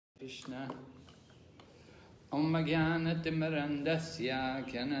Krishna. Om Jnana-timirandasya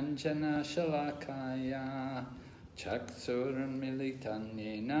Gyananjana Shalakaya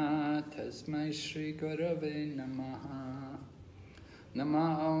Chaksurmilitanyena Tasmai Shri Gurave Namaha.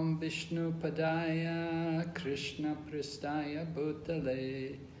 Nama Om Vishnu Padaya Krishna Pristaya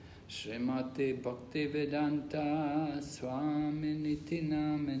Bhutale Srimati Bhakti Vedanta Swami Niti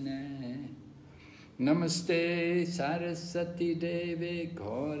Namine. Namaste Saraswati Devi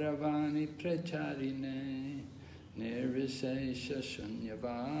Gauravani Pracharine Nirvishesha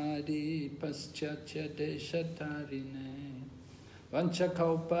Shunyavadi Paschatya Deshatarine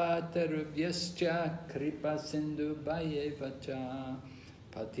Vanchakalpatarubhyascha Kripa Sindhu Bhayevacha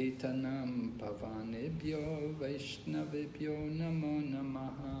Patitanam Pavanebhyo Vaishnavebhyo Namo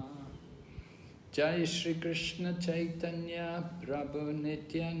Namaha. Jai Shri Krishna Chaitanya Prabhu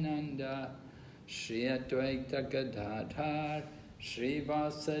Nityananda Shri Advaita Gadadhar Shri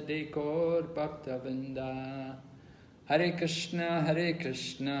Vasadi Gaur Bhaktavinda. Hare Krishna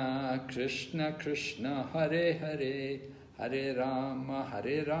Krishna Krishna Hare Hare Hare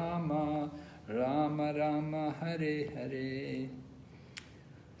Rama Rama Rama Hare Hare.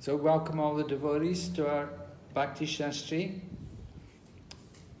 So welcome all the devotees to our Bhakti Sastri.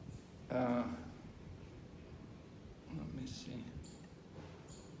 Let me see.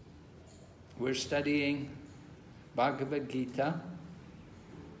 We're studying Bhagavad-Gita.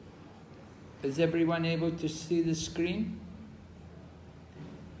 Is everyone able to see the screen?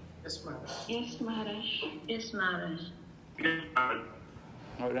 Yes, Maharaj. Yes, Maharaj. Yes, Maharaj.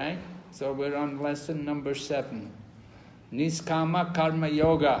 All right. So we're on lesson number 7. Niskama Karma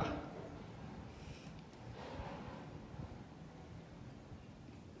Yoga.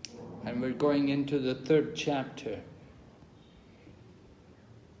 And we're going into the 3rd chapter.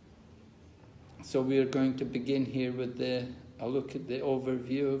 So we are going to begin here with a look at the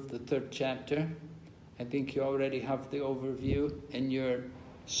overview of the 3rd chapter. I think you already have the overview in your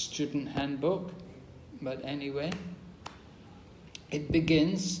student handbook. But anyway, it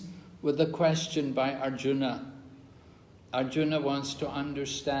begins with a question by Arjuna. Arjuna wants to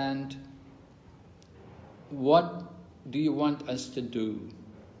understand, what do you want us to do?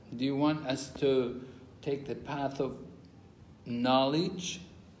 Do you want us to take the path of knowledge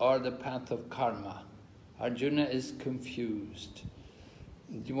or the path of karma? Arjuna is confused.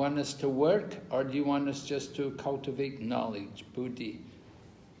 Do you want us to work, or do you want us just to cultivate knowledge, buddhi?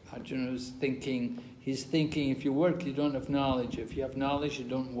 Arjuna is thinking, he's thinking, if you work, you don't have knowledge. If you have knowledge, you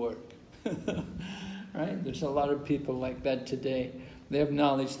don't work. Right? There's a lot of people like that today. They have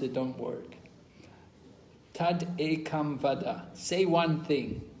knowledge, they don't work. Tad ekam vada. Say one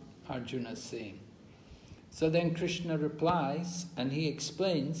thing, Arjuna is saying. So then Krishna replies, and he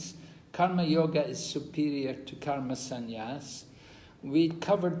explains, Karma Yoga is superior to Karma Sannyas. We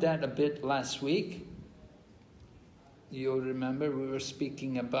covered that a bit last week. You'll remember we were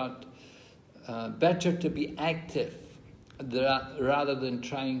speaking about better to be active rather than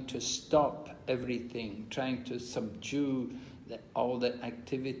trying to stop everything, trying to subdue all the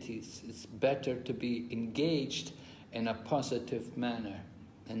activities. It's better to be engaged in a positive manner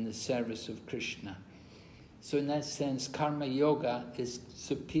in the service of Krishna. So in that sense, Karma Yoga is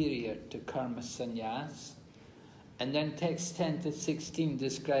superior to Karma Sannyas. And then texts 10 to 16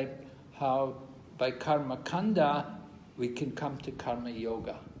 describe how by Karma Kanda we can come to Karma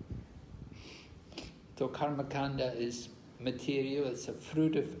Yoga. So Karma Kanda is material, it's a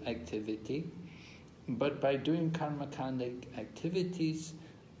fruit of activity. But by doing Karma Kanda activities,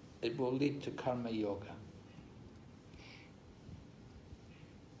 it will lead to Karma Yoga.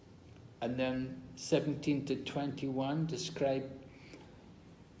 And then 17 to 21 describe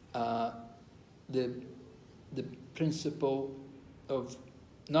the principle of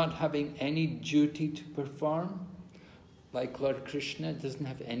not having any duty to perform. Like Lord Krishna doesn't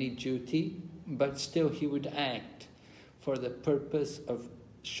have any duty, but still he would act for the purpose of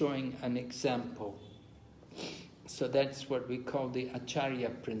showing an example. So that's what we call the Acharya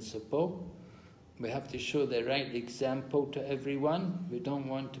principle. We have to show the right example to everyone. We don't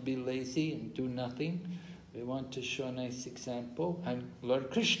want to be lazy and do nothing. We want to show a nice example. And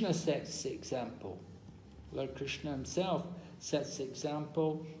Lord Krishna sets the example. Lord Krishna himself sets the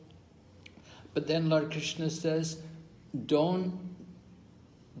example. But then Lord Krishna says, don't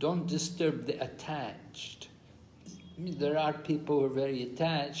disturb the attached. There are people who are very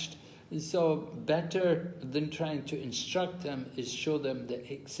attached. So better than trying to instruct them is show them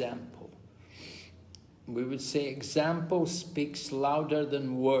the example. We would say example speaks louder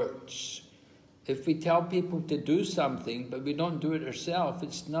than words. If we tell people to do something, but we don't do it ourselves,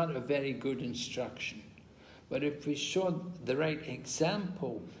 it's not a very good instruction. But if we show the right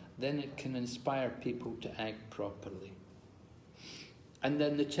example, then it can inspire people to act properly. And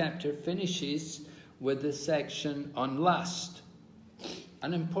then the chapter finishes with the section on lust,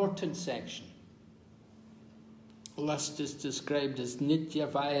 an important section. Lust is described as Nitya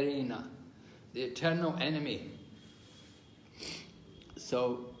Vairina, the eternal enemy.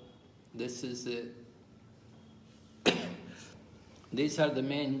 So this is these are the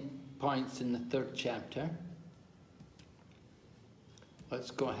main points in the third chapter.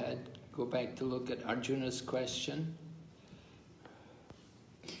 Let's go ahead, go back to look at Arjuna's question.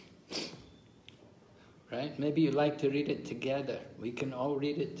 Right? Maybe you'd like to read it together. We can all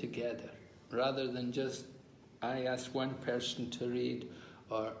read it together, rather than just I ask one person to read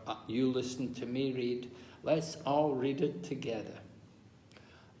or you listen to me read. Let's all read it together.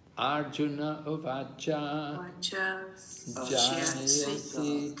 Arjuna uvacha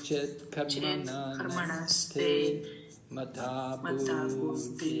jayasi chit karmanaste mata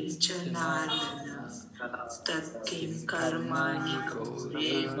buddhi janarana tatim karmani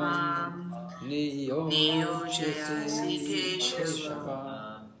korevam niyojayasi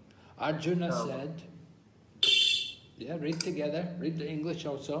keshava. Arjuna said, yeah, read together, read the English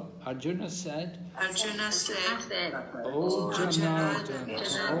also. Arjuna said, Oh Janardana,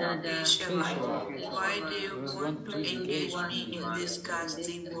 oh Keshava, why do you want to engage me in this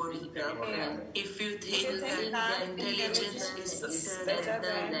casting warfare? If you think that intelligence is better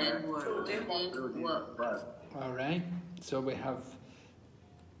than work. All right, so we have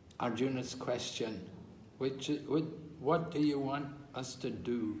Arjuna's question. What do you want us to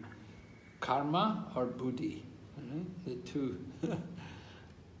do? Karma or buddhi? The two.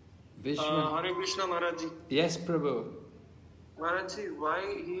 Hare Krishna Maharaj. Yes, Prabhu. Maharaj, why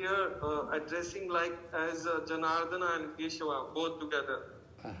here addressing like as Janardana and Keshava both together?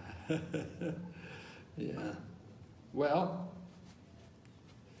 Yeah. Well,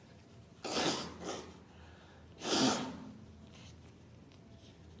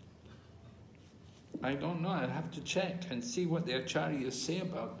 I don't know. I'll have to check and see what the acharyas say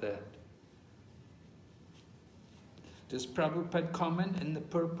about that. Does Prabhupada comment in the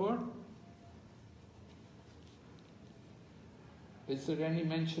purport? Is there any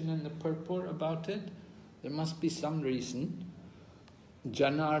mention in the purport about it? There must be some reason.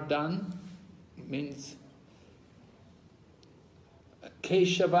 Janardan means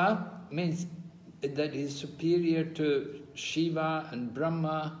Keshava means that he's superior to Shiva and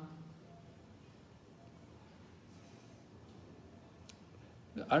Brahma.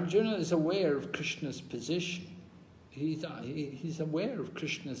 Arjuna is aware of Krishna's position. He's aware of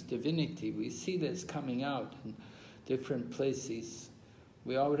Krishna's divinity. We see this coming out in different places.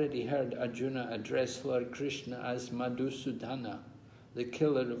 We already heard Arjuna address Lord Krishna as Madhusudana, the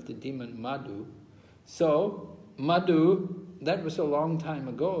killer of the demon Madhu. So, Madhu, that was a long time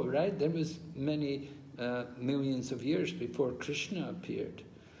ago, right? There was many millions of years before Krishna appeared.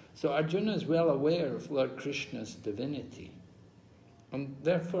 So Arjuna is well aware of Lord Krishna's divinity. And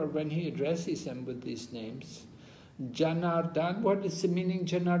therefore, when he addresses him with these names, Janardan, what is the meaning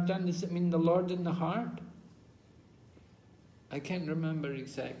Janardan? Does it mean the Lord in the heart? I can't remember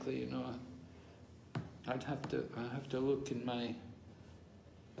exactly, you know. I have to look in my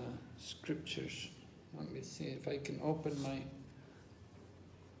scriptures. Let me see if I can open my...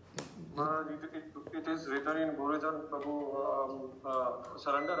 It is written in Gurujan Prabhu,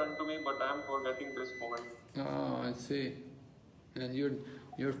 surrender unto me, but I am forgetting this moment. Oh, I see. And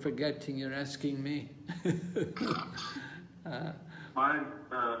you're forgetting, you're asking me.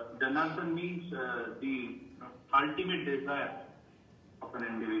 Janardana means the ultimate desire of an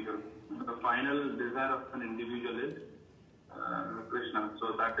individual. The final desire of an individual is Krishna.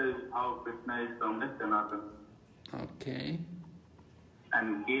 So that is how Krishna is termed as Janardana. Okay.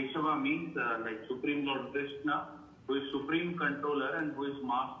 And Keshava means like Supreme Lord Krishna, who is Supreme Controller and who is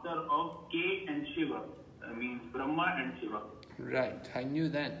Master of K and Shiva. Means Brahma and Shiva. Right, I knew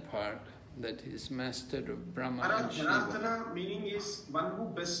that part, that he's master of Brahma and Shiva. Janardana meaning is one who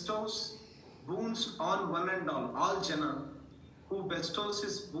bestows boons on one and all Jana, who bestows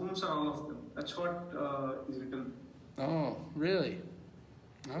his boons on all of them. That's what is written. Oh, really?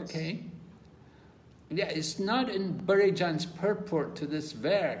 Okay. Yeah, it's not in Burijan's purport to this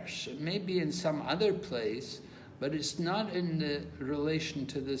verse. It may be in some other place, but it's not in the relation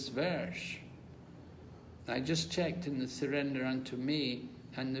to this verse. I just checked in the surrender unto me,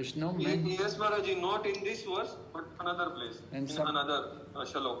 and there's no mention. Yes, Maharaji, not in this verse, but another place, in another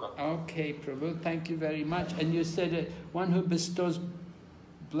shaloka. Okay, Prabhu, thank you very much. And you said one who bestows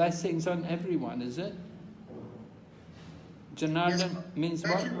blessings on everyone, is it? Janardan means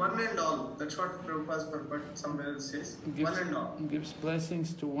what? Actually, one and all. That's what Prabhupada's purport somewhere says. One and all. Gives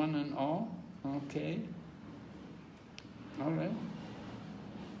blessings to one and all. Okay. All right.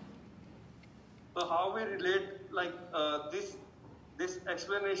 So how we relate like this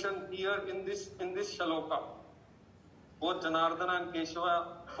explanation here in this shaloka, both Janardana and Keshava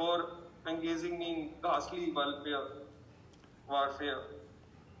for engaging in ghastly warfare.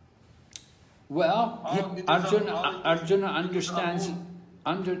 Well, Arjuna understands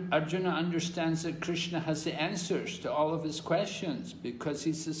that Krishna has the answers to all of his questions because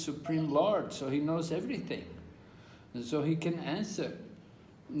he's the Supreme Lord, so he knows everything. And so he can answer.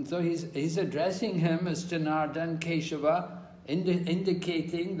 And so he's addressing him as Janardana Keshava,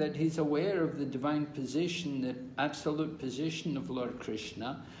 indicating that he's aware of the divine position, the absolute position of Lord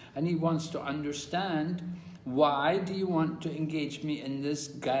Krishna, and he wants to understand, why do you want to engage me in this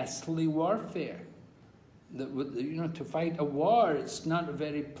ghastly warfare? To fight a war, it's not a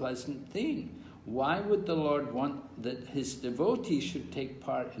very pleasant thing. Why would the Lord want that his devotees should take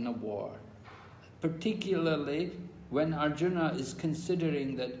part in a war? Particularly when Arjuna is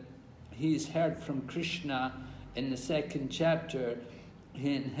considering that he's heard from Krishna in the 2nd chapter,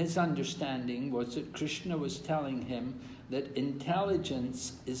 in his understanding was that Krishna was telling him that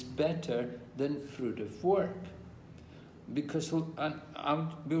intelligence is better than fruitive work. Because,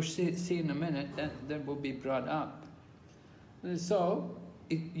 we'll see in a minute, that will be brought up. And so,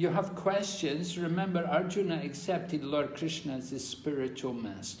 you have questions. Remember, Arjuna accepted Lord Krishna as his spiritual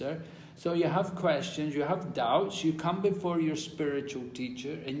master. So you have questions, you have doubts, you come before your spiritual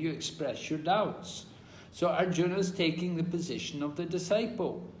teacher and you express your doubts. So Arjuna is taking the position of the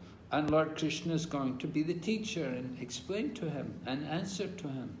disciple, and Lord Krishna is going to be the teacher and explain to him and answer to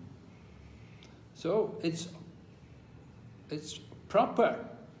him. So it's proper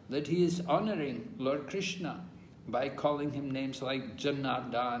that he is honoring Lord Krishna by calling him names like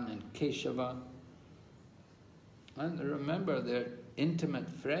Janardana and Keshava. And remember, they're intimate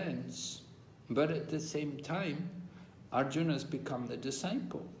friends, but at the same time, Arjuna has become the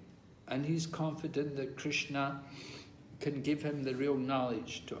disciple. And he's confident that Krishna can give him the real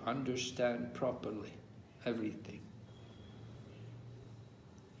knowledge to understand properly everything.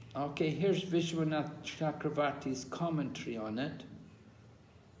 Okay, here's Vishwanath Chakravarti's commentary on it.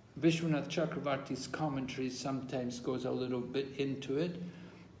 Vishwanath Chakravarti's commentary sometimes goes a little bit into it.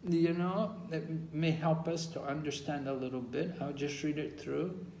 You know, it may help us to understand a little bit. I'll just read it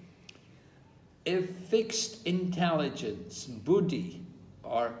through. If fixed intelligence, buddhi,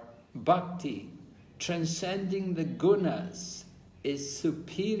 or bhakti, transcending the gunas, is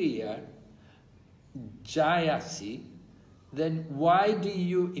superior, jayasi, then why do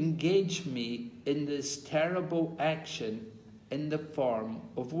you engage me in this terrible action in the form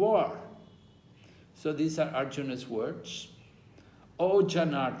of war? So these are Arjuna's words. O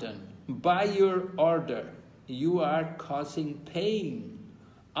Janardana, by your order, you are causing pain,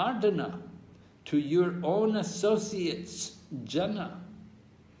 Ardana, to your own associates, Jana.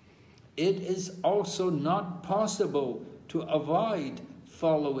 It is also not possible to avoid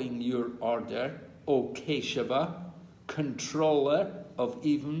following your order, O Keshava, controller of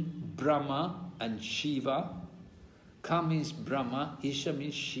even Brahma and Shiva. Ka means Brahma, Isha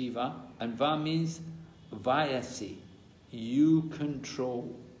means Shiva, and Va means Vayasi. You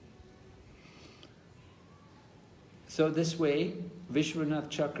control. So this way, Vishwanath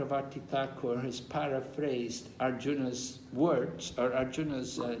Chakravarti Thakur has paraphrased Arjuna's words, or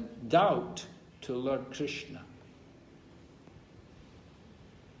Arjuna's doubt to Lord Krishna.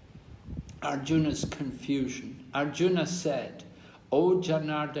 Arjuna's confusion. Arjuna said, O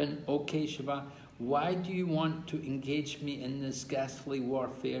Janardana, O Keshava, why do you want to engage me in this ghastly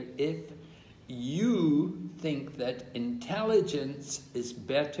warfare if you think that intelligence is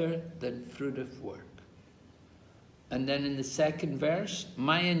better than fruitive work? And then in the 2nd verse,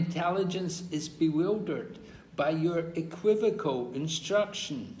 my intelligence is bewildered by your equivocal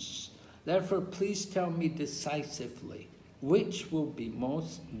instructions. Therefore, please tell me decisively, which will be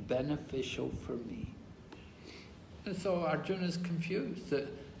most beneficial for me? And so Arjuna is confused. The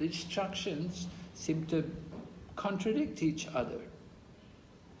instructions seem to contradict each other.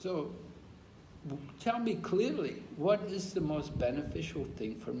 So tell me clearly, what is the most beneficial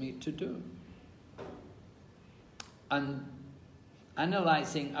thing for me to do? And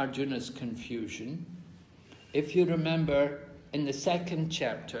analyzing Arjuna's confusion, if you remember in the 2nd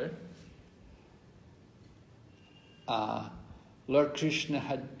chapter, Lord Krishna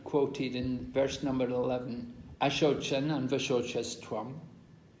had quoted in verse number 11, Ashochan and Vashochastvam.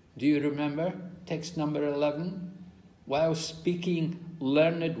 Do you remember text number 11? While speaking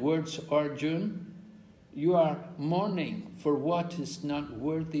learned words, Arjuna, You are mourning for what is not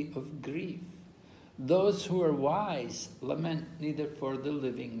worthy of grief. Those who are wise lament neither for the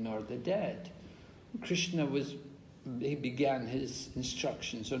living nor the dead. Krishna he began his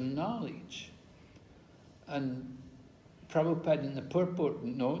instructions on knowledge. And Prabhupada in the purport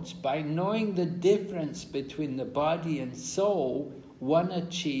notes, by knowing the difference between the body and soul, one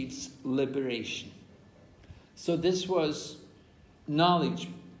achieves liberation. So this was knowledge.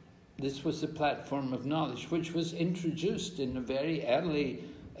 This was the platform of knowledge, which was introduced in the very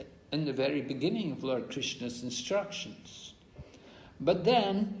beginning of Lord Krishna's instructions. But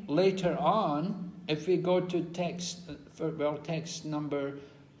then, later on, if we go to text number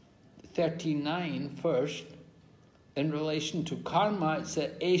 39 first, in relation to karma, it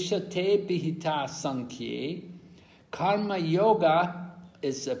says, Esha te bihita sankhye. Karma yoga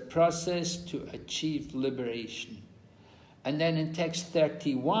is a process to achieve liberation. And then in text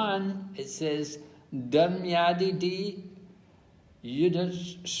 31, it says, Dharmyadidi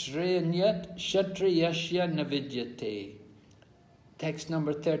yudashreyanyat kshatriyasya navidyate. Text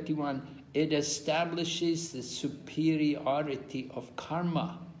number 31, it establishes the superiority of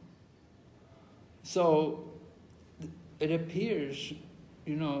karma. So, it appears,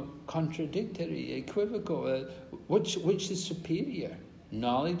 contradictory, equivocal. Which is superior?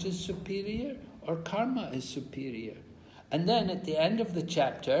 Knowledge is superior or karma is superior? And then at the end of the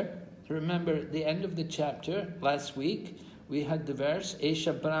chapter, remember at the end of the chapter, last week, we had the verse,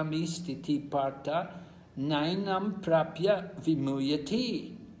 Esha Brahmi Stiti Partha Nainam Prapya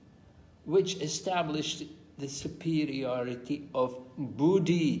Vimuyati, which established the superiority of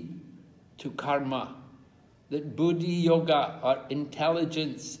buddhi to karma. That buddhi yoga, or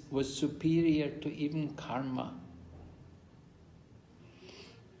intelligence, was superior to even karma.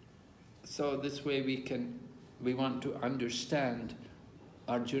 So this way we want to understand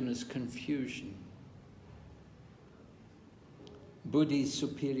Arjuna's confusion. Buddhi is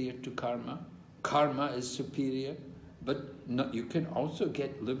superior to karma. Karma is superior, but you can also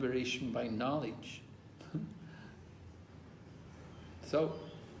get liberation by knowledge. So,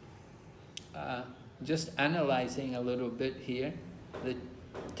 just analyzing a little bit here, the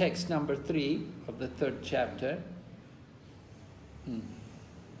text number 3 of the 3rd chapter,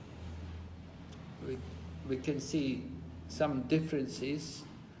 we can see some differences.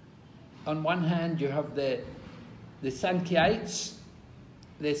 On one hand, you have the Sankhyaites.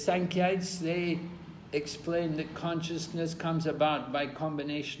 The Sankhyaites, they explain that consciousness comes about by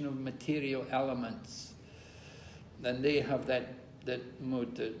combination of material elements. And they have that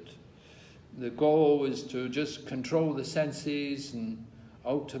mood that the goal is to just control the senses, and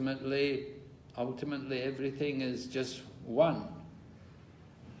ultimately everything is just one.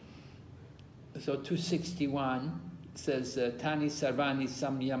 So 261 says, Tani sarvani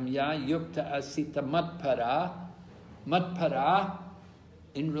samyamya yukta asita matpara. Matpara,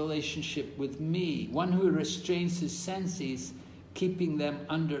 in relationship with me. One who restrains his senses, keeping them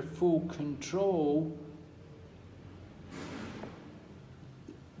under full control.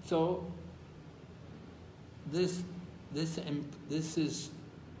 So, this is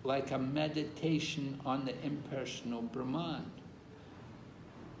like a meditation on the impersonal Brahman.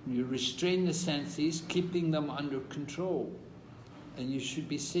 You restrain the senses, keeping them under control. And you should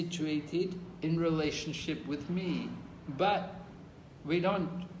be situated in relationship with me. But we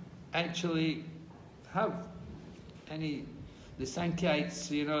don't actually have any... The Sankhyaites,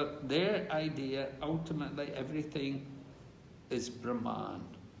 their idea, ultimately everything is Brahman.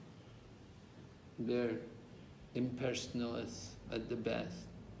 They're impersonalists at the best.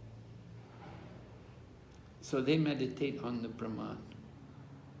 So they meditate on the Brahman.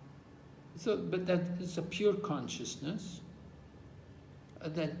 So, but that is a pure consciousness.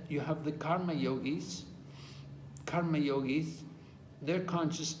 Then you have the karma yogis. Karma yogis, their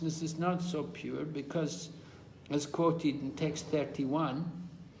consciousness is not so pure because, as quoted in text 31,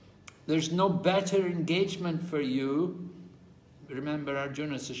 there's no better engagement for you. Remember,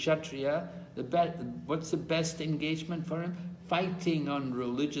 Arjuna is a Kshatriya. What's the best engagement for him? Fighting on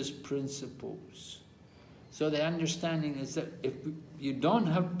religious principles. So the understanding is that if you don't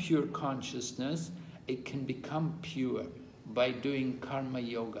have pure consciousness, it can become pure by doing karma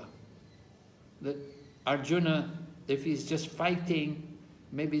yoga. That Arjuna, if he's just fighting,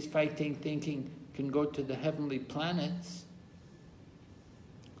 maybe he's fighting thinking can go to the heavenly planets,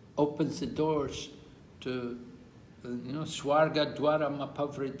 opens the doors to, Swarga Dwaram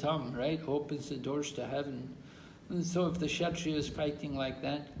Apavritam, right? Opens the doors to heaven. And so if the Kshatriya is fighting like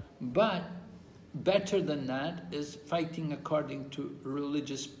that, but better than that is fighting according to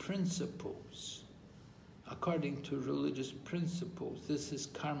religious principles. According to religious principles. This is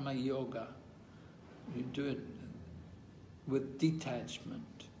karma yoga. You do it with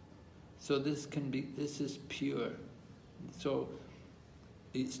detachment. So this is pure. So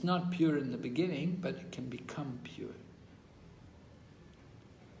it's not pure in the beginning, but it can become pure.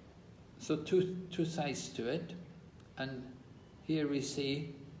 So two sides to it. And here we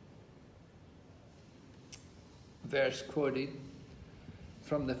see verse quoted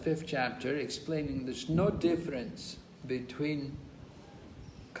from the 5th chapter explaining there's no difference between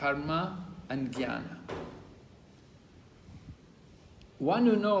karma and jnana. One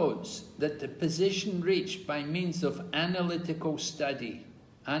who knows that the position reached by means of analytical study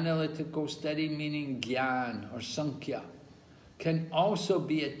meaning jnana or sankhya, can also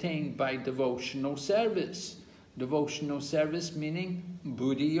be attained by devotional service. Devotional service meaning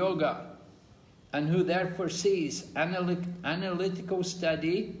buddhi yoga. And who therefore sees analytical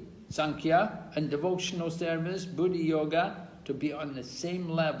study, sankhya, and devotional service, buddhi yoga, to be on the same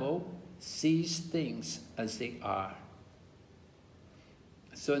level, sees things as they are.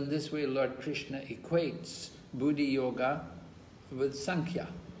 So in this way, Lord Krishna equates buddhi yoga with sankhya.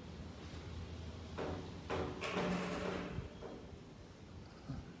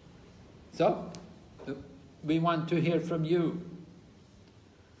 So, we want to hear from you.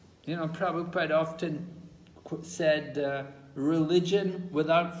 You know, Prabhupada often said, religion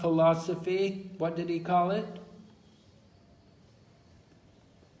without philosophy, what did he call it?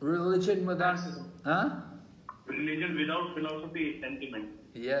 Religion without... Huh? Religion without philosophy is sentiment.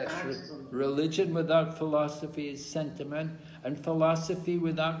 Yes, religion without philosophy is sentiment, and philosophy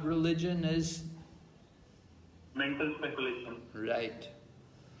without religion is... mental speculation. Right.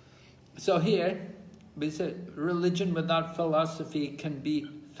 So here, we said religion without philosophy can be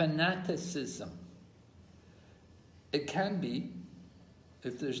fanaticism. It can be,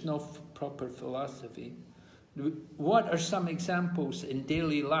 if there's no proper philosophy. What are some examples in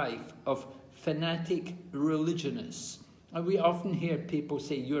daily life of fanatic religionists? And we often hear people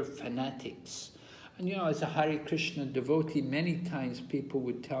say, you're fanatics. And you know, as a Hare Krishna devotee, many times people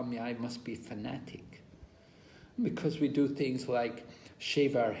would tell me I must be fanatic. Because we do things like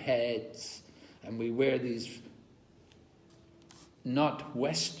shave our heads, and we wear these not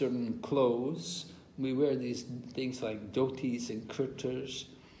Western clothes. We wear these things like dhotis and kurtas,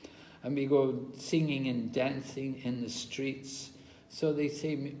 and we go singing and dancing in the streets. So they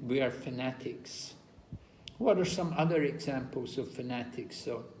say we are fanatics. What are some other examples of fanatics?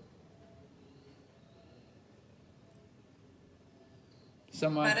 So,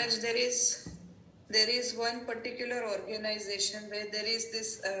 someone... Maharaj, there is one particular organization where there is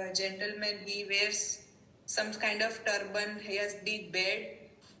this gentleman, he wears some kind of turban, he has big beard,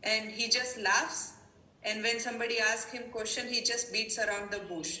 and he just laughs, and when somebody asks him question, he just beats around the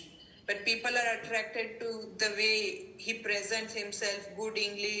bush. But people are attracted to the way he presents himself, good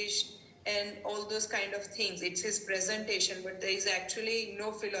English, and all those kind of things. It's his presentation, but there is actually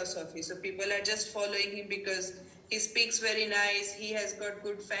no philosophy. So people are just following him because he speaks very nice, he has got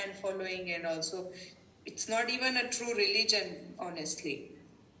good fan following, and also it's not even a true religion, honestly.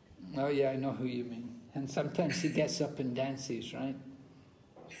 Oh yeah, I know who you mean. And sometimes he gets up and dances, right?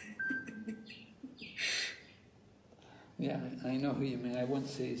 Yeah, I know who you mean. I won't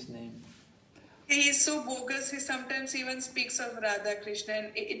say his name. He is so bogus, he sometimes even speaks of Radha Krishna,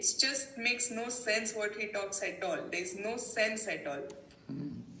 and it just makes no sense what he talks at all. There is no sense at all.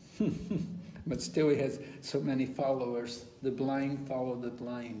 But still he has so many followers. The blind follow the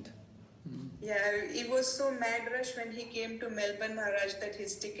blind. Yeah, he was so mad rush when he came to Melbourne, Maharaj, that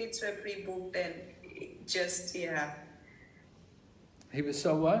his tickets were pre-booked, and just, yeah. He was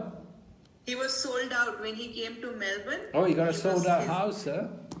so what? He was sold out when he came to Melbourne. Oh, he got a sold-out house, huh?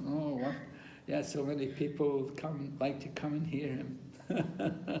 Oh, what? Yeah, so many people like to come and hear him.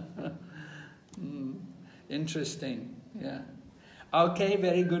 Interesting, yeah. Okay,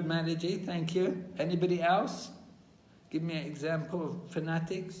 very good, Manaji, thank you. Anybody else? Give me an example of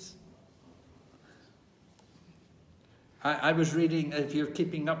fanatics. I was reading, if you're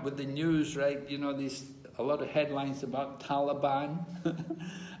keeping up with the news, right, you know, a lot of headlines about Taliban.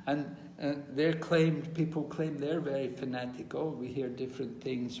 And people claim they're very fanatical. We hear different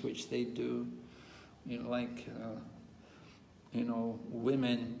things which they do, you know, like, you know,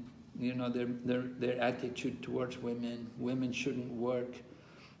 women, you know, their attitude towards women shouldn't work,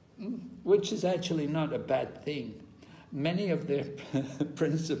 which is actually not a bad thing. Many of their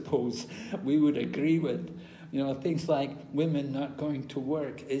principles we would agree with. You know, things like women not going to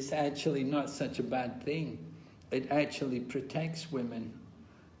work is actually not such a bad thing. It actually protects women.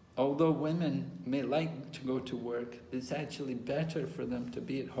 Although women may like to go to work, it's actually better for them to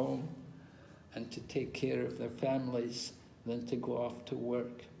be at home and to take care of their families than to go off to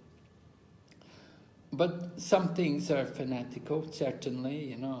work. But some things are fanatical, certainly,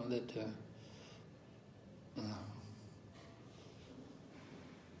 you know, that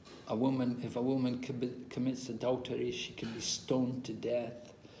if a woman commits adultery, she can be stoned to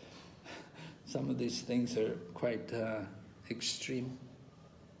death. Some of these things are quite extreme.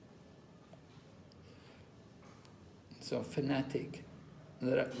 So fanatic.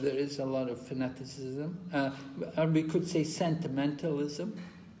 There is a lot of fanaticism. Or we could say sentimentalism.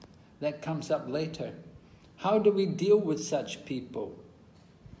 That comes up later. How do we deal with such people?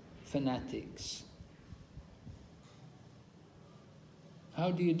 Fanatics. How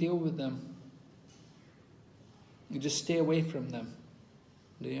do you deal with them? You just stay away from them,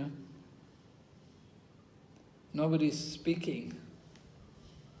 do you? Nobody's speaking.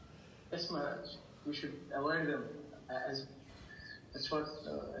 Yes, Maharaj. We should avoid them, as that's what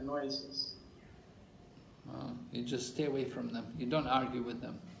annoys us. You just stay away from them. You don't argue with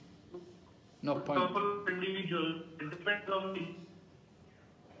them. No point. Individual, it depends on the...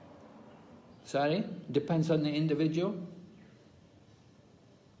 Sorry? Depends on the individual?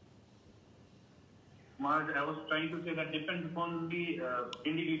 Maharaj, I was trying to say that depends upon the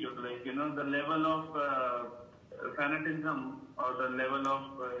individual, like, you know, the level of fanatism or the level of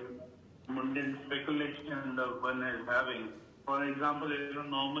mundane speculation the one is having. For example, you know,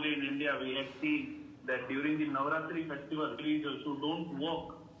 normally in India we have seen that during the Navratri festival, individuals who don't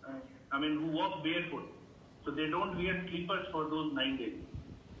walk, who walk barefoot, so they don't wear slippers for those 9 days.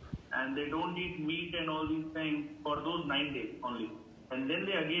 And they don't eat meat and all these things for those 9 days only. And then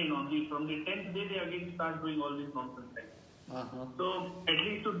they again, only from the 10th day, they again start doing all these nonsense things. So at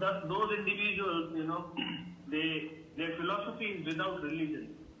least to those individuals, you know, their philosophy is without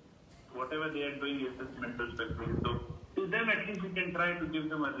religion. Whatever they are doing is just mental speculation. So to them, at least we can try to give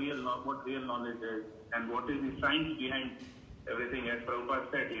them what real knowledge is and what is the science behind everything. As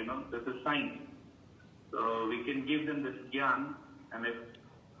Prabhupada said, you know, this is science. So we can give them this gyan, and if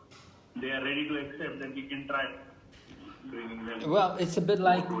they are ready to accept, then we can try bringing them. Well, it's a bit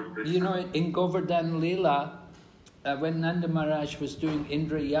like, you know, in Govardhan Leela, when Nanda Maharaj was doing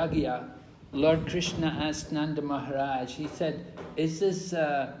Indra Yagya, Lord Krishna asked Nanda Maharaj, he said, is this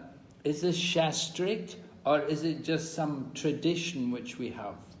shastric, or is it just some tradition which we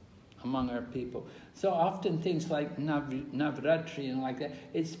have among our people? So often things like Navratri and like that,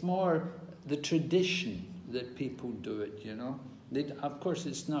 it's more the tradition that people do it, you know. Of course,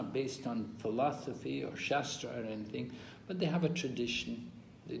 it's not based on philosophy or Shastra or anything, but they have a tradition.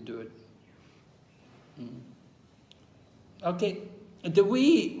 They do it. Okay.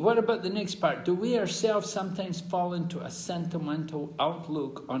 What about the next part? Do we ourselves sometimes fall into a sentimental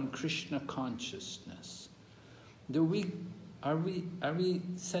outlook on Krishna consciousness? Are we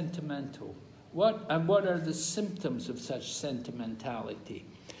sentimental? What are the symptoms of such sentimentality?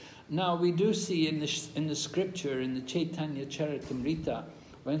 Now, we do see in the scripture, in the Chaitanya Charitamrita,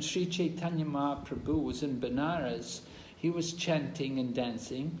 when Sri Chaitanya Mahaprabhu was in Benares, he was chanting and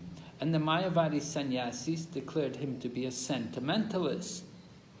dancing, and the Mayavadi sannyasis declared him to be a sentimentalist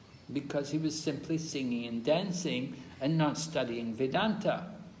because he was simply singing and dancing and not studying Vedanta.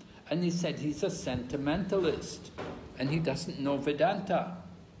 And they said he's a sentimentalist and he doesn't know Vedanta.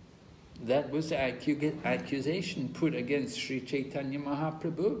 That was the accusation put against Sri Chaitanya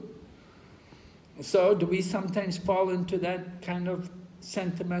Mahaprabhu. So, do we sometimes fall into that kind of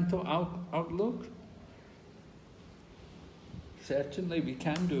sentimental outlook? Certainly we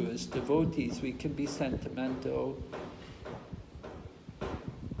can do. As devotees, we can be sentimental.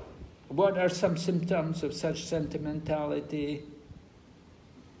 What are some symptoms of such sentimentality?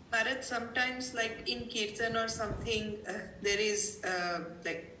 Bharat, sometimes like in Kirtan or something, there is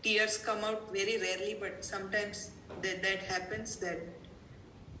like tears come out very rarely, but sometimes that happens. That.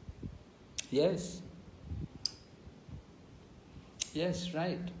 Yes. Yes,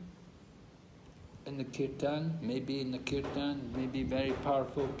 right. In the Kirtan, maybe very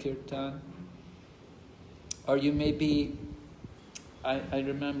powerful Kirtan. Or you may be, I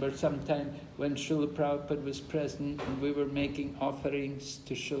remember sometime when Srila Prabhupada was present and we were making offerings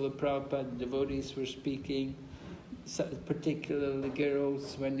to Srila Prabhupada, devotees were speaking, particularly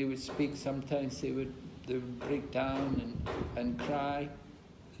girls, when they would speak, sometimes they would break down and cry.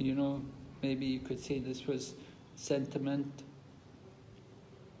 You know, maybe you could say this was sentiment.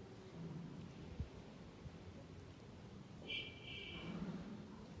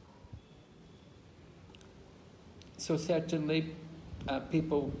 So certainly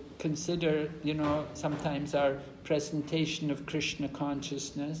people consider, you know, sometimes our presentation of Krishna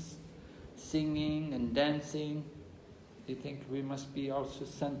consciousness, singing and dancing, they think we must be also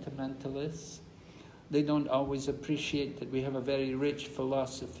sentimentalists. They don't always appreciate that we have a very rich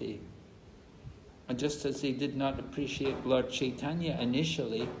philosophy. just as they did not appreciate Lord Chaitanya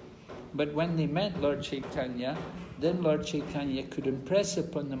initially, but when they met Lord Chaitanya, then Lord Chaitanya could impress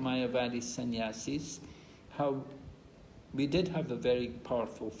upon the Mayavadi sannyasis how we did have a very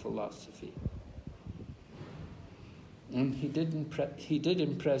powerful philosophy. And he did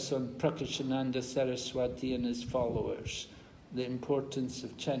impress on Prakashananda Saraswati and his followers the importance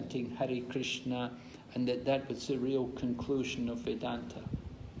of chanting Hare Krishna, and that was the real conclusion of Vedanta.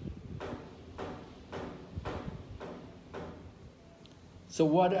 So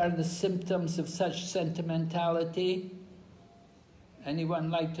what are the symptoms of such sentimentality?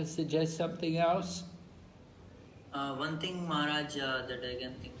 Anyone like to suggest something else? One thing, Maharaj, that I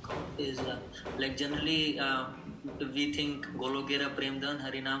can think of is like generally we think Golokera Premdan,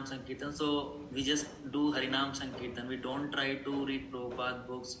 Harinam Sankirtan, so we just do Harinam Sankirtan. We don't try to read Prabhupada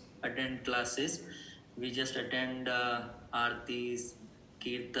books, attend classes. We just attend Aartis,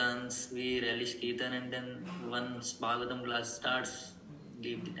 Kirtans, we relish Kirtan, and then once Bhagavatam class starts,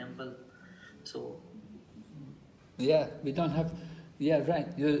 leave the temple. So yeah, we don't have, yeah, right.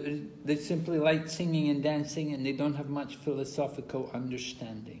 They simply like singing and dancing, and they don't have much philosophical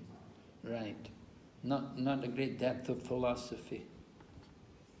understanding. Right. Not a great depth of philosophy.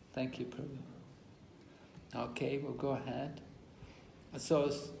 Thank you, Prabhu. Okay, we'll go ahead.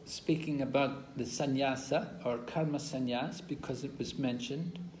 So, speaking about the sannyasa, or karma sannyas, because it was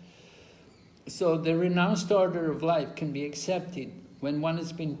mentioned. So, the renounced order of life can be accepted when one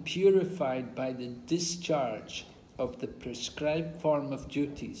has been purified by the discharge of the prescribed form of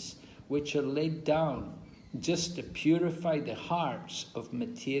duties, which are laid down just to purify the hearts of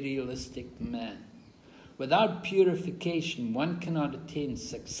materialistic men. Without purification, one cannot attain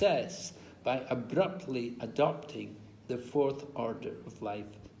success by abruptly adopting the fourth order of life,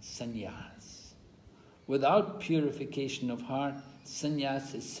 sannyas. Without purification of heart,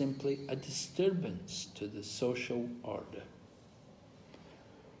 sannyas is simply a disturbance to the social order.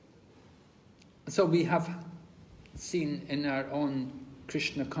 So we have seen in our own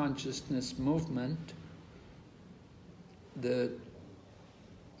Krishna consciousness movement, the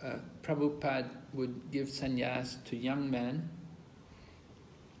Prabhupada would give sannyas to young men,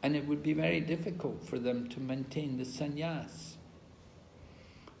 and it would be very difficult for them to maintain the sannyas.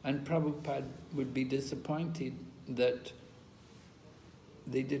 And Prabhupada would be disappointed that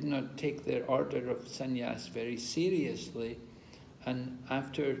they did not take their order of sannyas very seriously, and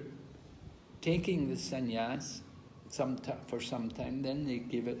after taking the sannyas for some time, then they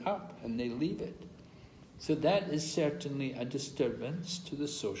give it up and they leave it. So that is certainly a disturbance to the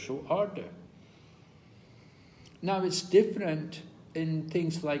social order. Now it's different in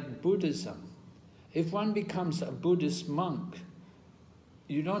things like Buddhism. If one becomes a Buddhist monk,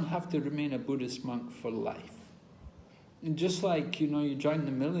 you don't have to remain a Buddhist monk for life. And just like, you join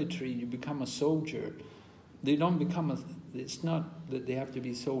the military, you become a soldier, they don't become it's not that they have to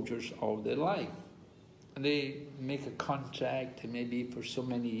be soldiers all their life. They make a contract, and maybe for so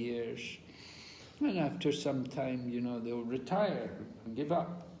many years, and after some time, they'll retire and give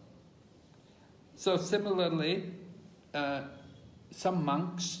up. So similarly, some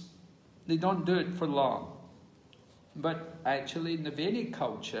monks, they don't do it for long. But actually in the Vedic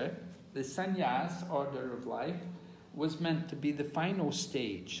culture, the sannyas order of life was meant to be the final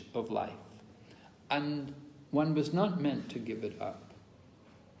stage of life. And one was not meant to give it up.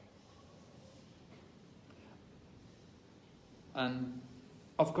 And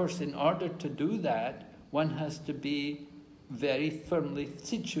of course, in order to do that, one has to be very firmly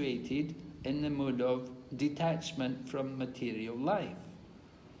situated in the mood of detachment from material life.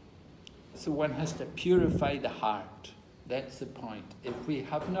 So one has to purify the heart. That's the point. If we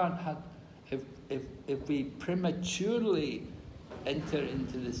have not had, if we prematurely enter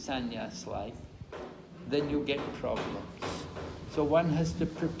into the sannyas life, then you get problems. So one has to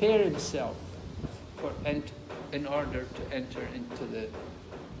prepare himself in order to enter into the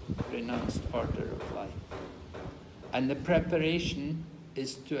renounced order of life. And the preparation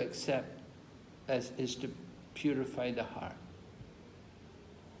is to accept, is to purify the heart.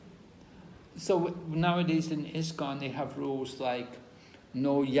 So nowadays in ISKCON they have rules like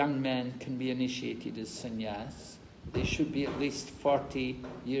no young men can be initiated as sannyas. They should be at least 40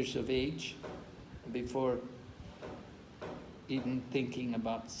 years of age before even thinking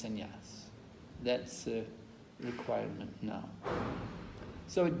about sannyas. That's a requirement now.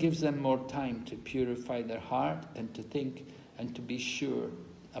 So it gives them more time to purify their heart and to think and to be sure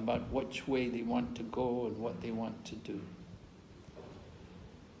about which way they want to go and what they want to do.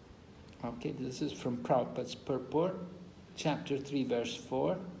 Okay, this is from Prabhupada's Purport, chapter 3, verse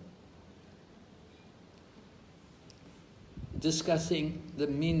 4. discussing the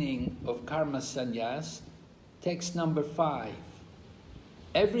meaning of karma sannyas, text number 5.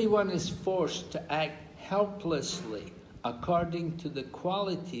 Everyone is forced to act helplessly according to the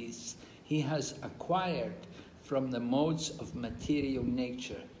qualities he has acquired from the modes of material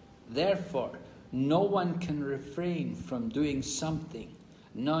nature. Therefore, no one can refrain from doing something,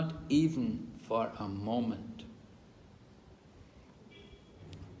 not even for a moment.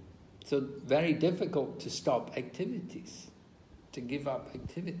 So very difficult to stop activities, to give up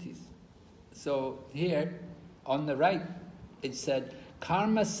activities. So here, on the right, it said,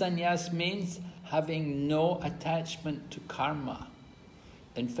 karma sannyas means having no attachment to karma.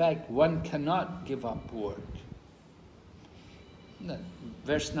 In fact, one cannot give up work.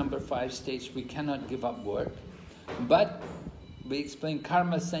 Verse number 5 states we cannot give up work. But we explain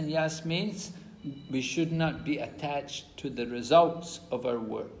karma sannyas means we should not be attached to the results of our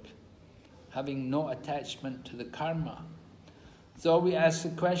work, having no attachment to the karma. So we ask the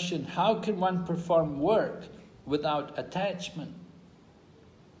question, how can one perform work without attachment?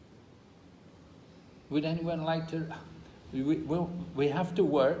 Would anyone like to? We have to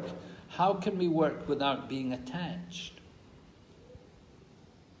work. How can we work without being attached?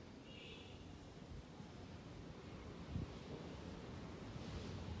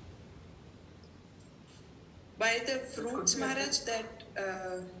 By the fruits, Maharaj, that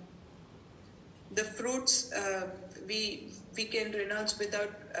the fruits we can renounce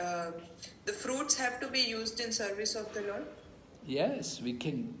without, the fruits have to be used in service of the Lord? Yes, we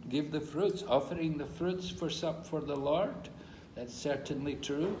can give the fruits, offering the fruits for the Lord. That's certainly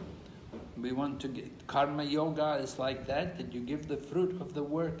true. We want to get, karma yoga is like that you give the fruit of the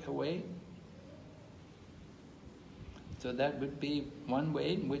work away. So that would be one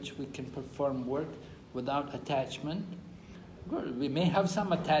way in which we can perform work without attachment. We may have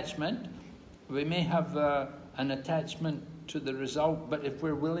some attachment, we may have an attachment to the result, but if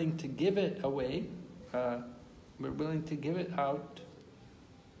we're willing to give it away, we're willing to give it out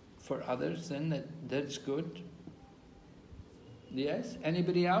for others, then that's good. Yes?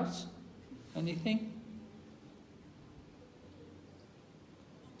 Anybody else? Anything?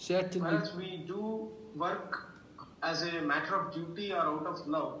 Certainly. Whereas we do work as a matter of duty or out of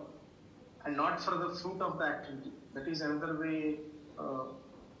love, and not for the fruit of the activity. That is another way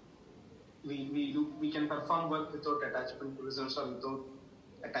we can perform work without attachment to results or without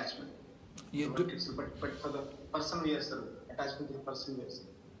attachment. But for the person we are serving, attachment to the person we are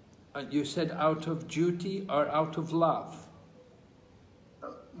serving. You said out of duty or out of love?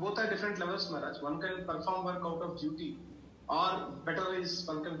 Both are different levels, Maharaj. One can perform work out of duty, or better is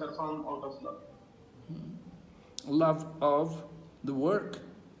one can perform out of love. Love of the work?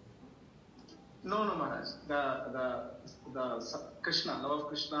 No, Maharaj. The Krishna, love of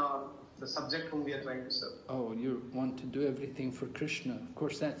Krishna, or the subject whom we are trying to serve. Oh, you want to do everything for Krishna. Of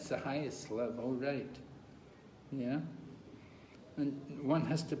course, that's the highest level, right? Yeah? And one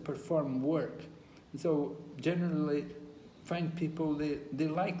has to perform work. So generally, find people, they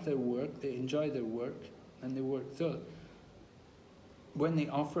like their work, they enjoy their work, and they work. So when they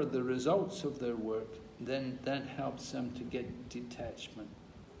offer the results of their work, then that helps them to get detachment.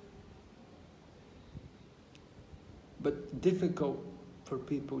 But difficult for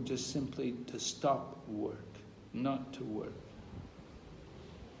people just simply to stop work, not to work.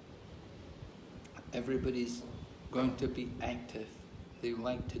 Everybody's going to be active. They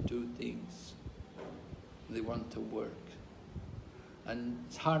like to do things. They want to work. And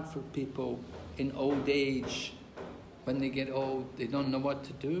it's hard for people in old age, when they get old, they don't know what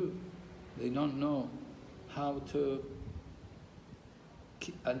to do. They don't know how to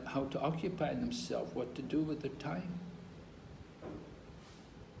occupy themselves, what to do with their time.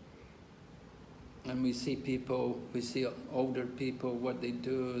 And we see older people, what they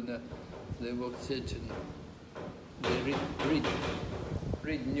do, they will sit and they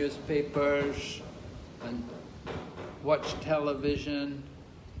read newspapers and watch television,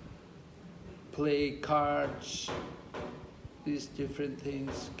 play cards, these different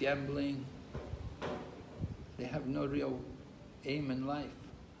things, gambling. They have no real aim in life.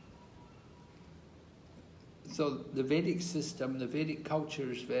 So the Vedic system, the Vedic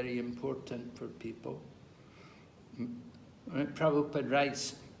culture is very important for people. Prabhupada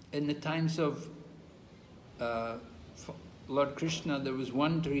writes, in the times of Lord Krishna, there was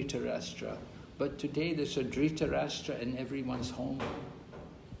one Dhritarashtra, but today there's a Dhritarashtra in everyone's home.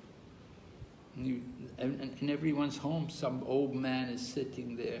 In everyone's home, some old man is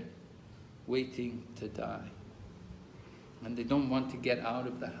sitting there, waiting to die. And they don't want to get out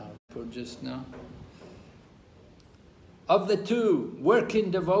of the house for just now. Of the two, work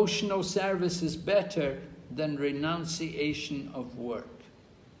in devotional service is better than renunciation of work.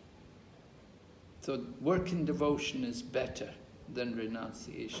 So work in devotion is better than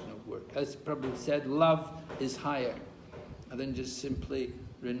renunciation of work. As Prabhu said, love is higher than just simply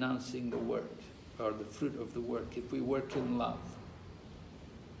renouncing the work or the fruit of the work, if we work in love.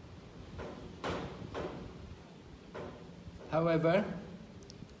 However,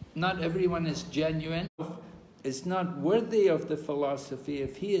 not everyone is genuine, is not worthy of the philosophy.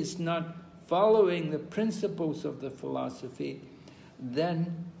 If he is not following the principles of the philosophy,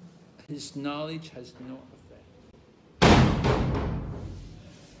 then his knowledge has no effect.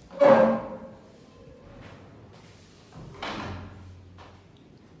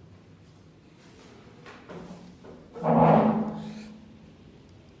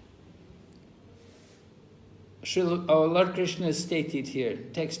 Lord Krishna is stated here,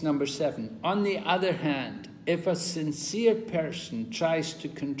 text number 7. On the other hand, if a sincere person tries to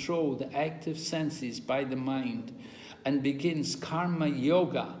control the active senses by the mind and begins karma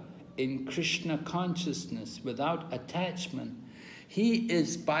yoga in Krishna consciousness without attachment, he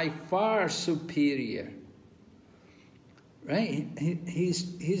is by far superior. Right?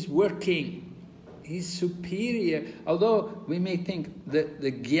 He's working. He's superior. Although we may think that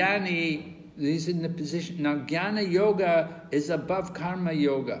the jnani, he's in the position. Now, jnana yoga is above karma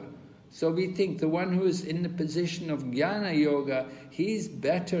yoga. So we think the one who is in the position of jnana yoga, he's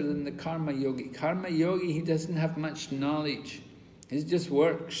better than the karma yogi. Karma yogi, he doesn't have much knowledge. He just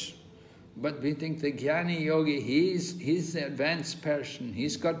works. But we think the jnani yogi, he's the advanced person.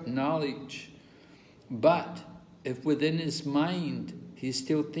 He's got knowledge. But if within his mind he's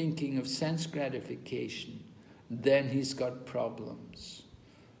still thinking of sense gratification, then he's got problems.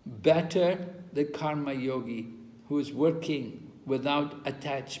 Better the karma yogi who is working without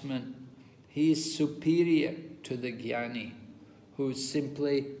attachment. He is superior to the jnani who is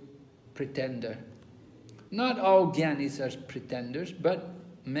simply pretender. Not all jnanis are pretenders, but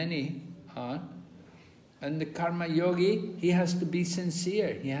many are. And the karma yogi, he has to be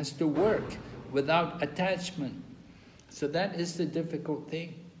sincere. He has to work without attachment. So that is the difficult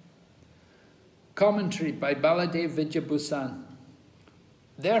thing. Commentary by Baladev Vidyabhusan.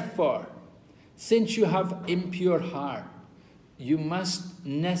 Therefore, since you have impure heart, you must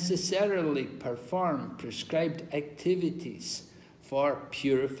necessarily perform prescribed activities for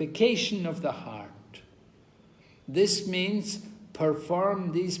purification of the heart. This means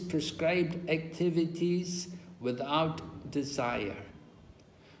perform these prescribed activities without desire.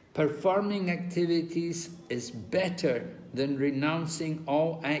 Performing activities is better than renouncing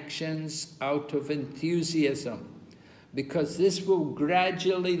all actions out of enthusiasm, because this will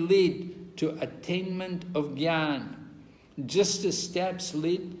gradually lead to attainment of jnana, just as steps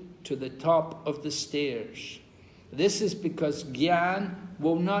lead to the top of the stairs. This is because jnana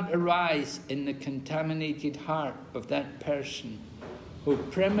will not arise in the contaminated heart of that person who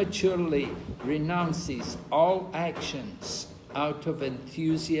prematurely renounces all actions out of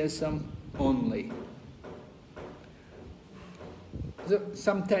enthusiasm only. So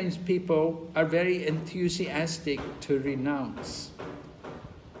sometimes people are very enthusiastic to renounce.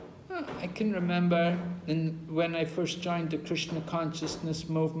 I can remember when I first joined the Krishna consciousness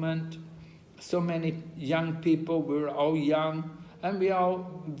movement, so many young people, we were all young, and we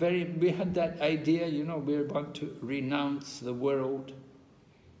had that idea, you know, we want to renounce the world.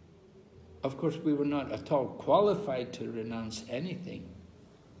 Of course, we were not at all qualified to renounce anything,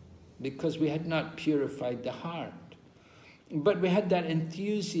 because we had not purified the heart. But we had that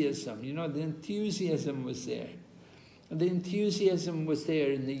enthusiasm, you know, the enthusiasm was there. The enthusiasm was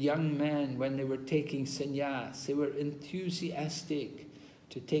there in the young men when they were taking sannyas. They were enthusiastic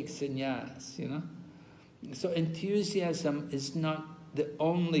to take sannyas, you know. So enthusiasm is not the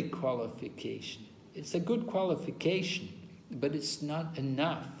only qualification. It's a good qualification, but it's not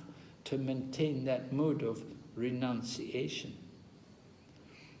enough to maintain that mood of renunciation.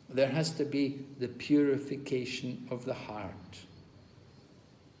 There has to be the purification of the heart.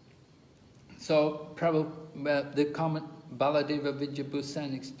 So, the comment Baladeva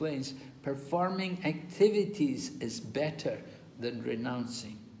Vidyabhusan explains, performing activities is better than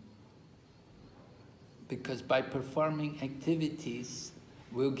renouncing. Because by performing activities,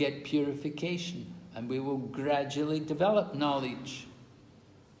 we'll get purification and we will gradually develop knowledge.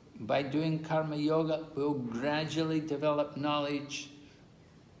 By doing karma yoga, we'll gradually develop knowledge.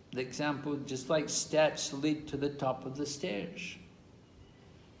 The example, just like steps lead to the top of the stairs.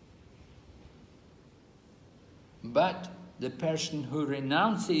 But the person who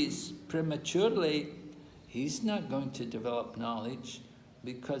renounces prematurely, he's not going to develop knowledge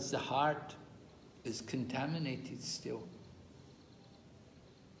because the heart is contaminated still.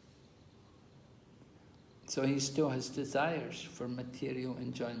 So he still has desires for material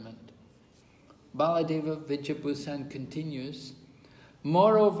enjoyment. Baladeva Vijayabhusan continues,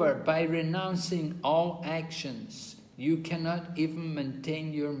 moreover, by renouncing all actions, you cannot even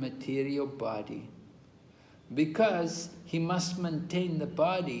maintain your material body. Because he must maintain the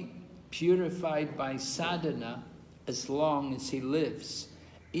body purified by sadhana as long as he lives.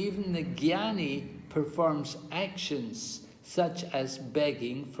 Even the jnani performs actions such as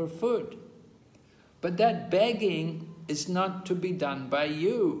begging for food. But that begging is not to be done by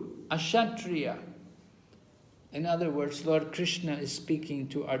you, a Kshatriya. In other words, Lord Krishna is speaking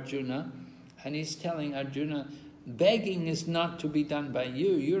to Arjuna, and he's telling Arjuna, begging is not to be done by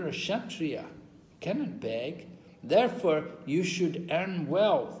you, you're a Kshatriya, you cannot beg. Therefore, you should earn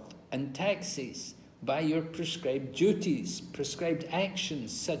wealth and taxes by your prescribed duties, prescribed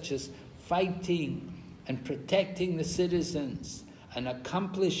actions such as fighting and protecting the citizens and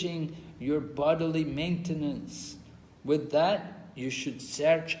accomplishing your bodily maintenance. With that, you should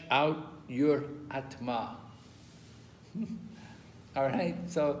search out your Atma. Alright,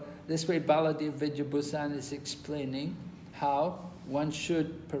 so this way Baladeva Vijayabhusan is explaining how one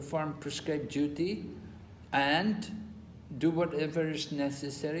should perform prescribed duty and do whatever is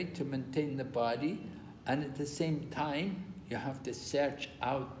necessary to maintain the body, and at the same time you have to search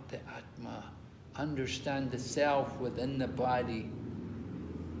out the Atma, understand the self within the body.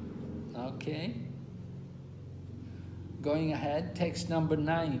 Okay? Going ahead, text number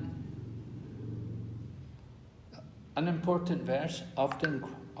 9. An important verse,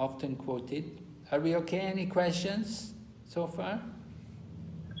 often quoted. Are we okay? Any questions so far?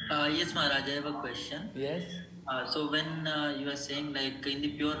 Yes, Maharaj, I have a question. Yes? So when you are saying like in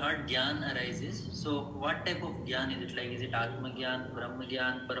the pure heart Gyan arises, so what type of Gyan is it? Like is it Atma Gyan, Brahma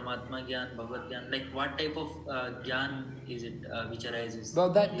Gyan, Paramatma Gyan, Bhagavad Gyan? Like what type of Gyan is it which arises? Well,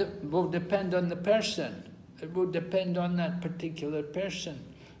 that will depend on the person. It will depend on that particular person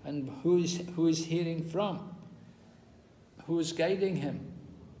and who is hearing from, who is guiding him.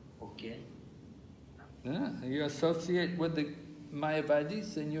 Okay. Yeah, you associate with the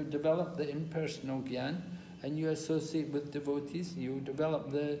Mayavadis and you develop the impersonal Gyan, and you associate with devotees, you develop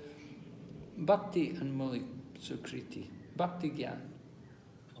the Bhakti and Muli Sukriti, Bhakti Gyan.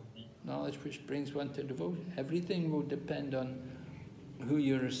 Okay. Knowledge which brings one to devotion. Everything will depend on who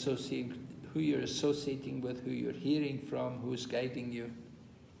you're associating with, who you're hearing from, who's guiding you.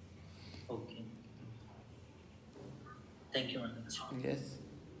 Okay. Thank you, Maharaj. Yes.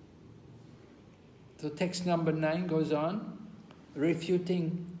 So text number 9 goes on,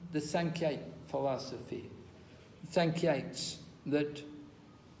 refuting the Sankhyaite philosophy. Sankhyites, that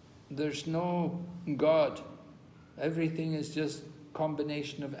there's no God, everything is just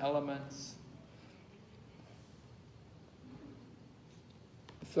combination of elements.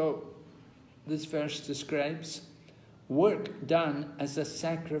 So this verse describes work done as a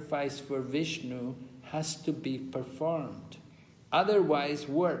sacrifice for Vishnu has to be performed. Otherwise,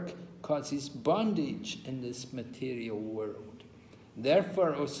 work causes bondage in this material world.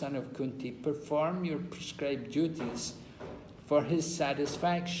 Therefore, O son of Kunti, perform your prescribed duties for his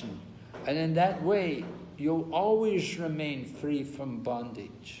satisfaction, and in that way you'll always remain free from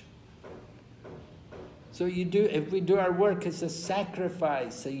bondage. So if we do our work as a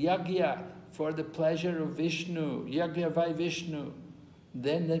sacrifice, a yajna for the pleasure of Vishnu, yajna vai Vishnu,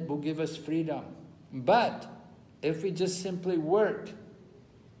 then that will give us freedom. But if we just simply work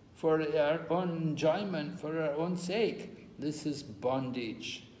for our own enjoyment, for our own sake, this is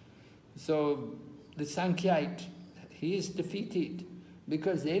bondage. So the Sankhyaite, he is defeated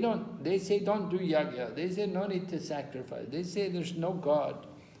because they say don't do yajna. They say no need to sacrifice. They say there's no God.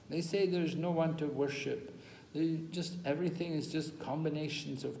 They say there's no one to worship. Everything is just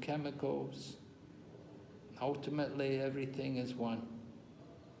combinations of chemicals. Ultimately, everything is one.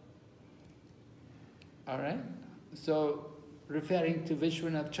 All right? So, referring to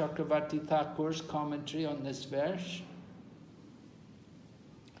Vishwanath Chakravarti Thakur's commentary on this verse,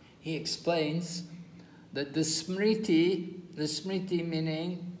 he explains that the smriti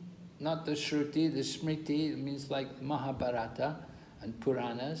meaning, not the shruti, the smriti means like Mahabharata and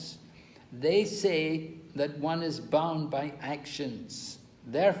Puranas, they say that one is bound by actions.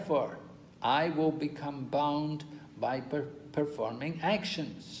 Therefore, I will become bound by performing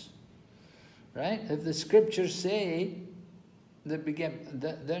actions. Right? If the scriptures say that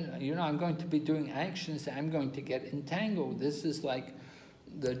then I'm going to be doing actions, I'm going to get entangled. This is like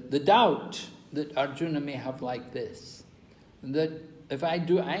the doubt that Arjuna may have like this. That if I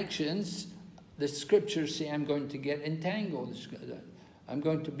do actions, the scriptures say I'm going to get entangled, I'm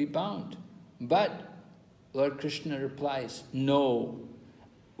going to be bound. But Lord Krishna replies, no,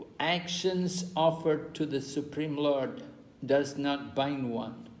 actions offered to the Supreme Lord does not bind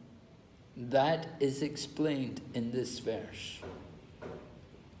one. That is explained in this verse.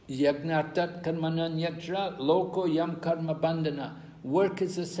 Yagnartat karmanan yaktra loko yam karma bandhana. Work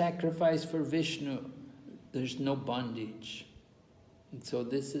is a sacrifice for Vishnu. There's no bondage. And so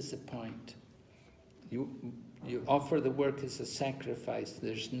this is the point. You offer the work as a sacrifice.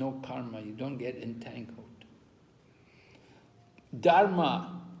 There's no karma. You don't get entangled.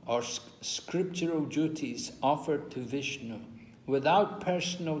 Dharma, or scriptural duties offered to Vishnu without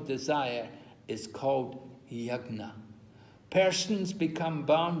personal desire is called yajna. Persons become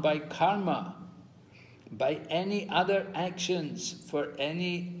bound by karma, by any other actions for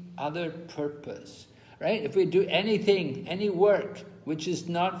any other purpose. Right? If we do anything, any work, which is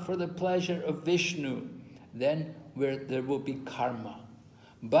not for the pleasure of Vishnu, then there will be karma.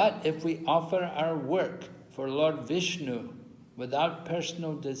 But if we offer our work for Lord Vishnu without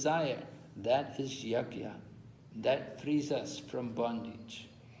personal desire, that is yajna. That frees us from bondage.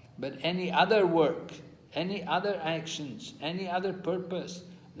 But any other work, any other actions, any other purpose,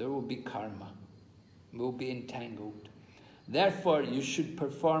 there will be karma. Will be entangled. Therefore, you should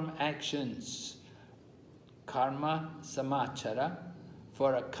perform actions, karma samachara,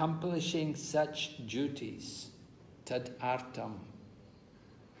 for accomplishing such duties. Tad artam.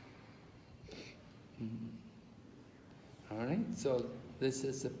 Alright, so this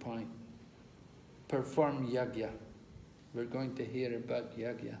is the point. Perform yajna. We're going to hear about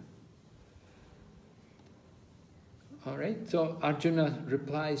yajna. Alright, so Arjuna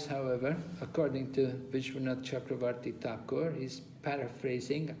replies, however, according to Vishwanath Chakravarti Thakur, he's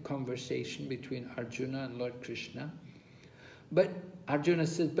paraphrasing a conversation between Arjuna and Lord Krishna. But Arjuna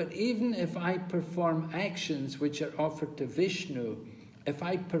says, but even if I perform actions which are offered to Vishnu, if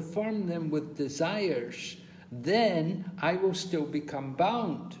I perform them with desires, then I will still become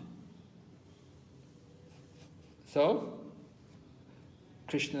bound. So,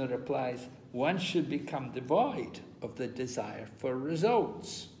 Krishna replies, one should become devoid of the desire for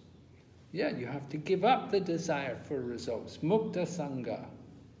results. Yeah, you have to give up the desire for results. Mukta Sangha.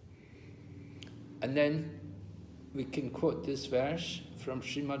 And then we can quote this verse from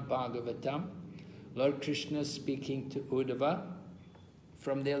Srimad Bhagavatam. Lord Krishna speaking to Uddhava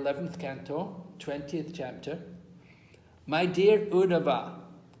from the 11th canto, 20th chapter. My dear Uddhava,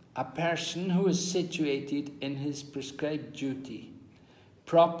 a person who is situated in his prescribed duty,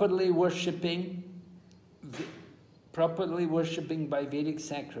 properly worshipping by Vedic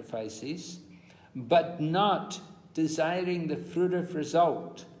sacrifices, but not desiring the fruitive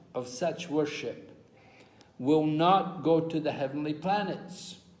result of such worship, will not go to the heavenly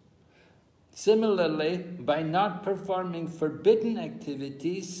planets. Similarly, by not performing forbidden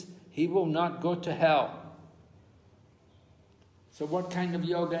activities, he will not go to hell. So what kind of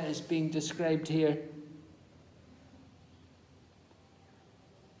yoga is being described here?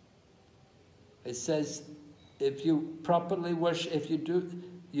 It says, if you properly worship, if you do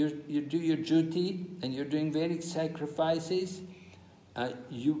your duty and you're doing Vedic sacrifices, and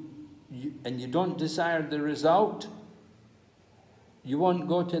you don't desire the result, you won't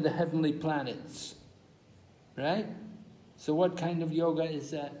go to the heavenly planets, right? So what kind of yoga is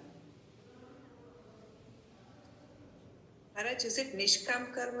that? Maharaj, is it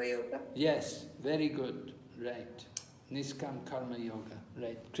Nishkam Karma Yoga? Yes, very good, right. Nishkam Karma Yoga,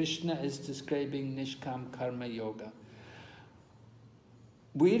 right. Krishna is describing Nishkam Karma Yoga.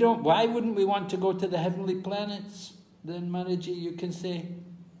 Why wouldn't we want to go to the heavenly planets? Then Maharaji, you can say.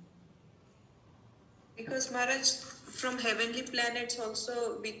 Because Maharaj, from heavenly planets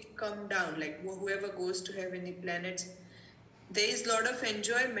also we come down, like whoever goes to heavenly planets, there is a lot of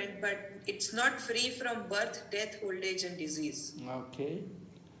enjoyment, but it's not free from birth, death, old age and disease. Okay,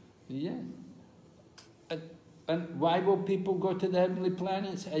 yeah. And why will people go to the heavenly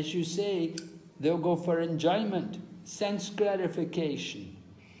planets? As you say, they'll go for enjoyment, sense gratification.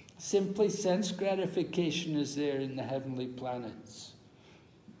 Simply sense gratification is there in the heavenly planets.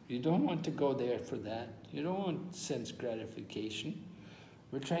 You don't want to go there for that. You don't want sense gratification.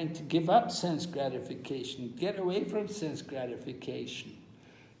 We're trying to give up sense gratification, get away from sense gratification.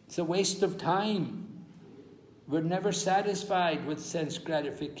 It's a waste of time. We're never satisfied with sense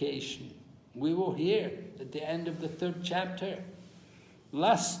gratification. We will hear at the end of the 3rd chapter,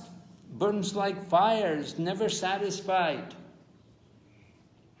 lust burns like fire, is never satisfied.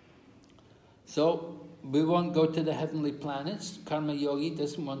 So we won't go to the heavenly planets. Karma Yogi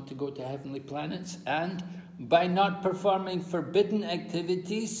doesn't want to go to heavenly planets, and by not performing forbidden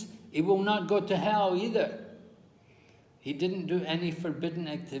activities, he will not go to hell either. He didn't do any forbidden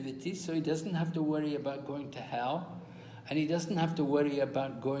activities, so he doesn't have to worry about going to hell. And he doesn't have to worry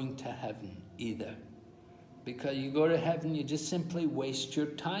about going to heaven either. Because you go to heaven, you just simply waste your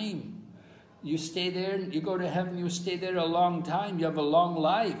time. You stay there, you go to heaven, you stay there a long time, you have a long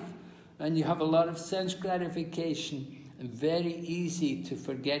life, and you have a lot of sense gratification, and very easy to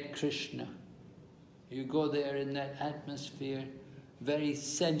forget Krishna. You go there in that atmosphere, very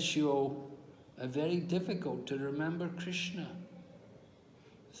sensual, and very difficult to remember Krishna.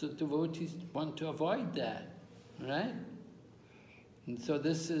 So devotees want to avoid that, right? And so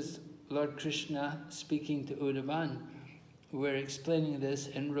this is Lord Krishna speaking to Uddhavan. We're explaining this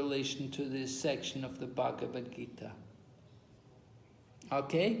in relation to this section of the Bhagavad-Gita.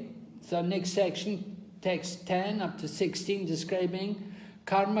 Okay? So next section, text 10 up to 16, describing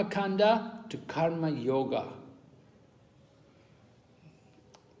Karma Kanda to Karma Yoga.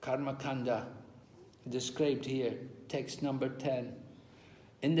 Karma Kanda, described here, text number 10.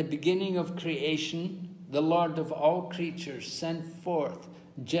 In the beginning of creation, the Lord of all creatures sent forth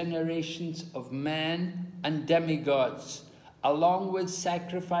generations of man and demigods, along with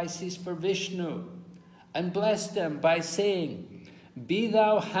sacrifices for Vishnu, and blessed them by saying, "Be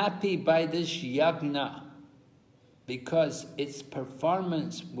thou happy by this yajna, because its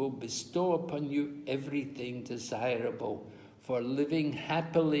performance will bestow upon you everything desirable for living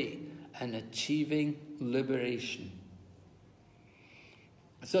happily and achieving liberation."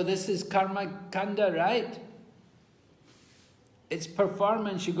 So this is Karma Kanda, right? It's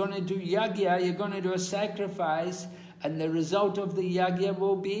performance. You're going to do yajna, you're going to do a sacrifice, and the result of the yajna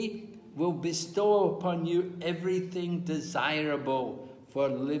will bestow upon you everything desirable for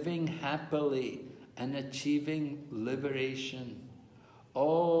living happily and achieving liberation.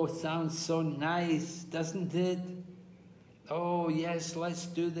 Oh, sounds so nice, doesn't it? Oh yes, let's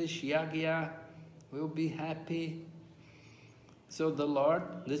do this yajna, we'll be happy. So the Lord,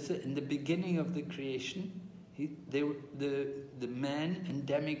 listen, in the beginning of the creation, the men and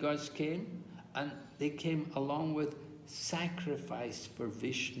demigods came, and they came along with sacrifice for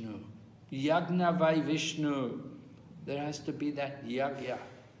Vishnu. Yajna vai Vishnu. There has to be that yajna.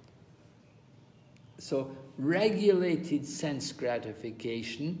 So regulated sense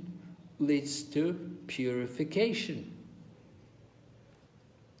gratification leads to purification.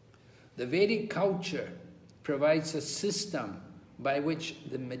 The Vedic culture provides a system by which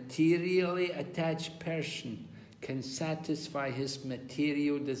the materially attached person can satisfy his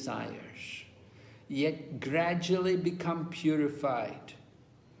material desires, yet gradually become purified.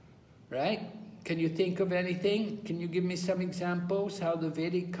 Right? Can you think of anything? Can you give me some examples how the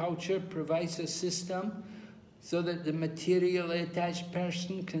Vedic culture provides a system so that the materially attached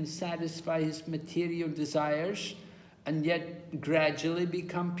person can satisfy his material desires and yet gradually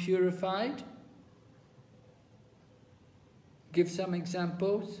become purified? Give some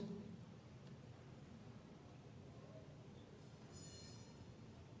examples.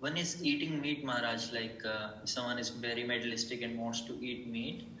 One is eating meat, Maharaj. Like if someone is very materialistic and wants to eat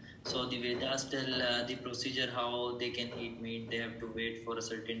meat, so the Vedas tell the procedure how they can eat meat. They have to wait for a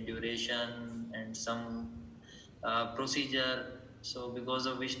certain duration and some procedure. So because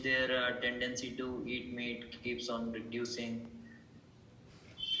of which their tendency to eat meat keeps on reducing.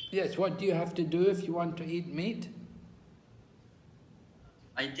 Yes, what do you have to do if you want to eat meat?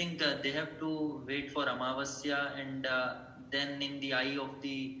 I think they have to wait for Amavasya, and then in the eye of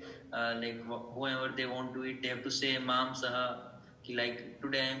the like whoever they want to eat, they have to say Mam Saha, like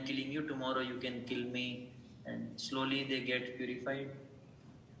today I am killing you, tomorrow you can kill me, and slowly they get purified.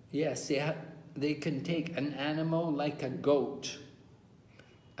 Yes, they can take an animal like a goat,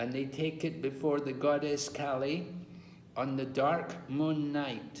 and they take it before the goddess Kali on the dark moon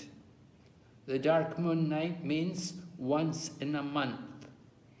night. The dark moon night means once in a month.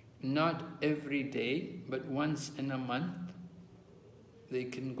 Not every day, but once in a month. They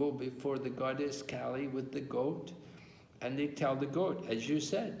can go before the goddess Kali with the goat, and they tell the goat, as you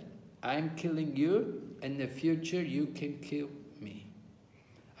said, I'm killing you, in the future you can kill me.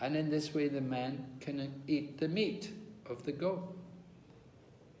 And in this way the man can eat the meat of the goat.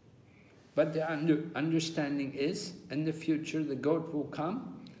 But the understanding is, in the future the goat will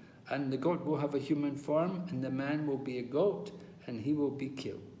come, and the goat will have a human form, and the man will be a goat, and he will be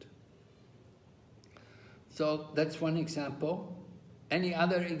killed. So that's one example. Any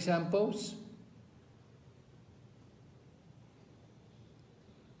other examples?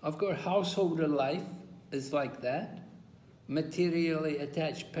 Of course, householder life is like that. Materially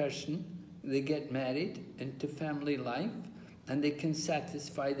attached person, they get married into family life, and they can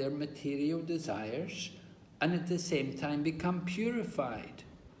satisfy their material desires and at the same time become purified.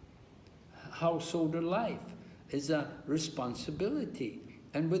 Householder life is a responsibility.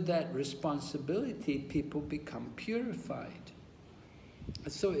 And with that responsibility, people become purified.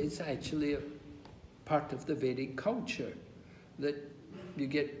 So it's actually a part of the Vedic culture that you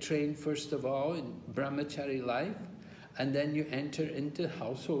get trained first of all in brahmachari life, and then you enter into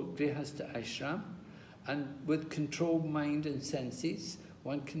household grihastha ashram, and with controlled mind and senses,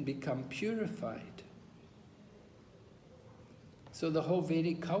 one can become purified. So the whole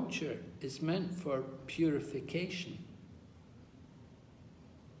Vedic culture is meant for purification.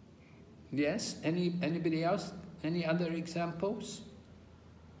 Yes? Anybody else? Any other examples?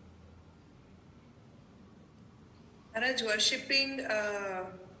 Maharaj, worshipping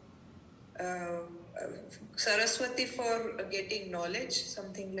Saraswati for getting knowledge,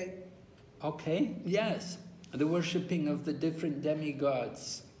 something like. Okay, yes. The worshipping of the different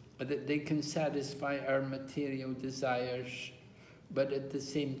demigods, that they can satisfy our material desires, but at the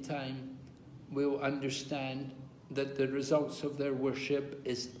same time, we'll understand that the results of their worship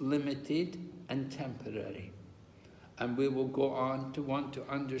is limited and temporary. And we will go on to want to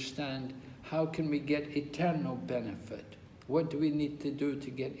understand how can we get eternal benefit? What do we need to do to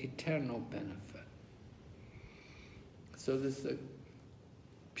get eternal benefit? So this is a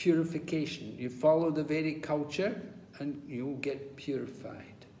purification. You follow the Vedic culture and you'll get purified.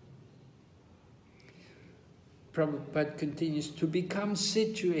 Prabhupada continues, to become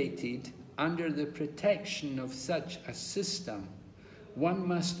situated under the protection of such a system, one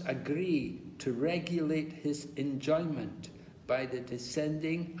must agree to regulate his enjoyment by the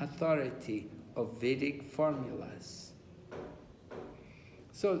descending authority of Vedic formulas.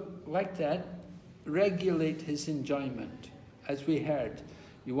 So, like that, regulate his enjoyment. As we heard,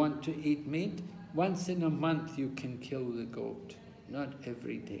 you want to eat meat, once in a month you can kill the goat, not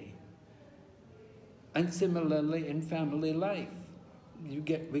every day. And similarly in family life, we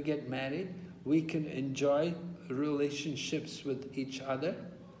get married, we can enjoy relationships with each other,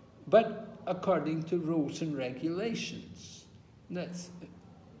 but according to rules and regulations. That's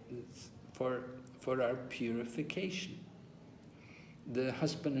for our purification. The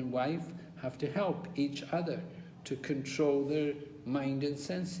husband and wife have to help each other to control their mind and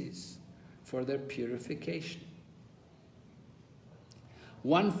senses for their purification.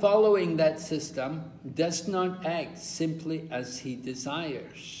 One following that system does not act simply as he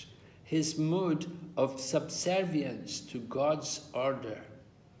desires. His mood of subservience to God's order.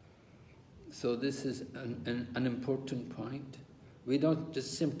 So this is an important point. We don't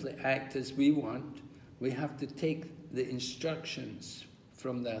just simply act as we want. We have to take the instructions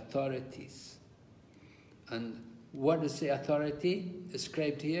from the authorities. And what is the authority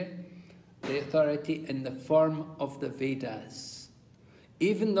described here? The authority in the form of the Vedas.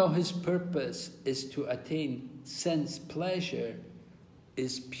 Even though his purpose is to attain sense pleasure,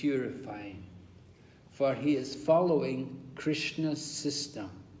 is purifying, for he is following Krishna's system.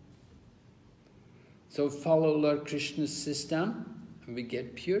 So follow Lord Krishna's system and we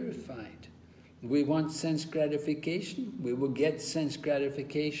get purified. We want sense gratification, we will get sense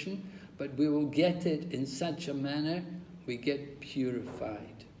gratification, but we will get it in such a manner we get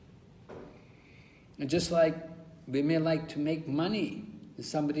purified. And just like we may like to make money,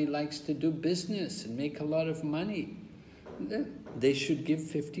 somebody likes to do business and make a lot of money, they should give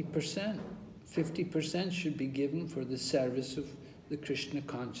 50%. 50% should be given for the service of the Krishna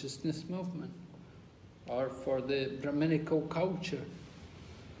consciousness movement or for the Brahminical culture.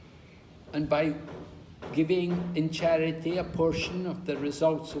 And by giving in charity a portion of the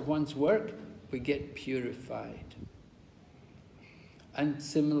results of one's work, we get purified. And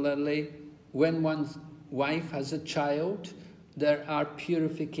similarly, when one's wife has a child, there are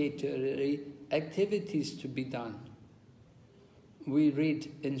purificatory activities to be done. We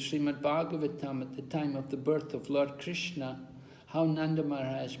read in Srimad Bhagavatam at the time of the birth of Lord Krishna, how Nanda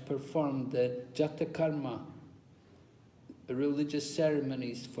Maharaj performed the Jata Karma, the religious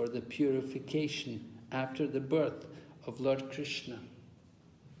ceremonies for the purification after the birth of Lord Krishna.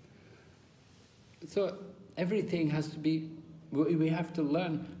 So everything has to be, we have to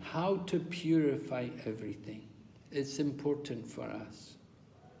learn how to purify everything. It's important for us.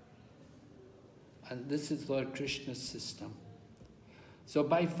 And this is Lord Krishna's system. So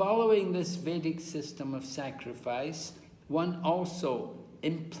by following this Vedic system of sacrifice, one also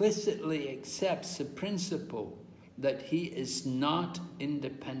implicitly accepts the principle that he is not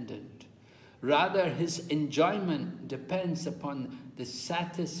independent. Rather, his enjoyment depends upon the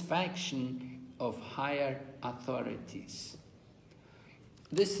satisfaction of higher authorities.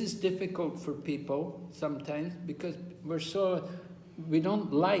 This is difficult for people sometimes because we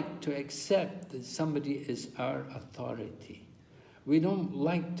don't like to accept that somebody is our authority. We don't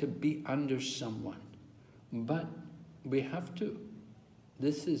like to be under someone, but we have to.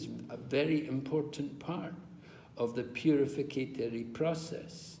 This is a very important part of the purificatory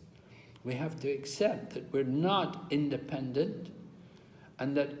process. We have to accept that we're not independent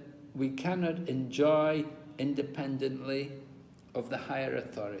and that we cannot enjoy independently of the higher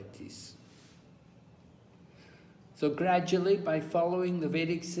authorities. So gradually, by following the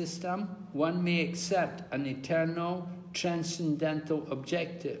Vedic system, one may accept an eternal, transcendental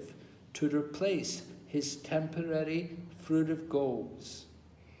objective to replace his temporary fruitive goals.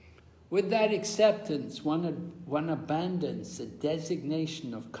 With that acceptance, one abandons the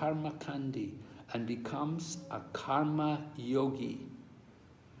designation of karma kandi and becomes a karma yogi.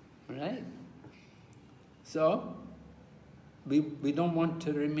 Right? So, we don't want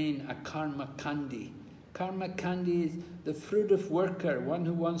to remain a karma kandi. Karma kandi is the fruitive worker, one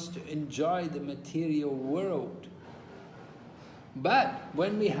who wants to enjoy the material world. But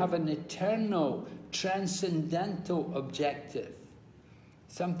when we have an eternal, transcendental objective,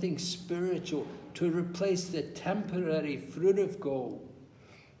 something spiritual, to replace the temporary fruitive goal,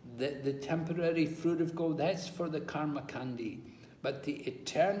 the temporary fruitive goal, that's for the karma kandi. But the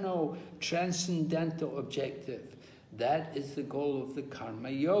eternal, transcendental objective, that is the goal of the karma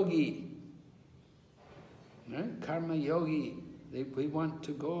yogi. Right? Karma yogi, we want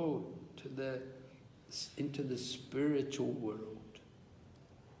to go to into the spiritual world.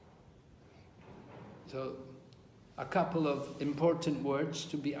 So, a couple of important words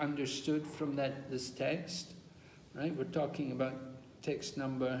to be understood from this text. Right? We're talking about text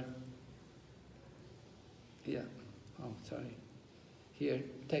number, Here,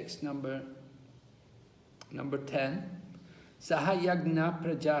 text number 10. Sahayagna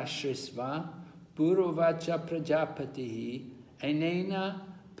prajashrisva purovacha prajapatihi enena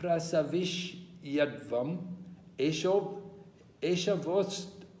prasavish yadvam eshavos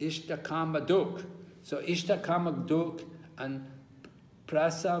ishtakamaduk. So ishtakamaduk and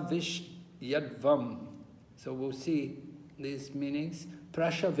prasavish yadvam. So we'll see these meanings.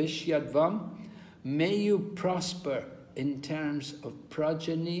 Prasavish yadvam, may you prosper in terms of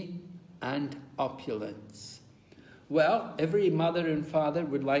progeny and opulence. Well, every mother and father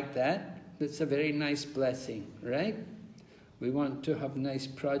would like that. It's a very nice blessing, right? We want to have nice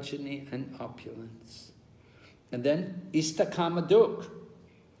progeny and opulence. And then, Istakamaduk.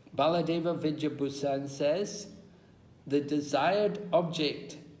 Baladeva Vidyabhusan says, the desired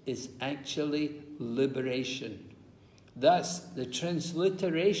object is actually liberation. Thus, the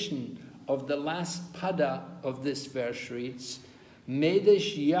transliteration of the last pada of this verse reads, may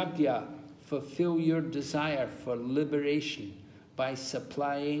this yagya fulfill your desire for liberation by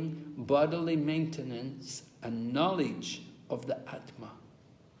supplying bodily maintenance and knowledge of the Atma.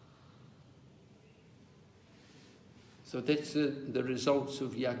 So that's the results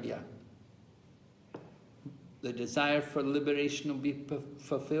of yagya. The desire for liberation will be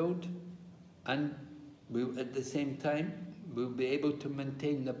fulfilled, and at the same time we'll be able to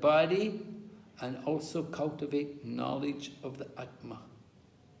maintain the body and also cultivate knowledge of the Atma.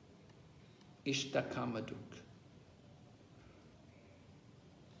 Ishtakamaduk.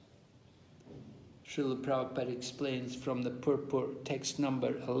 Srila Prabhupada explains from the purport, text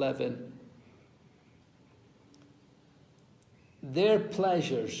number 11. Their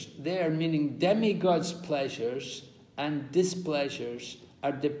pleasures, their meaning demigods' pleasures and displeasures,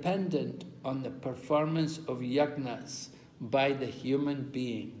 are dependent on the performance of yagnas by the human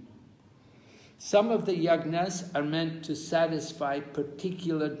being. Some of the yagnas are meant to satisfy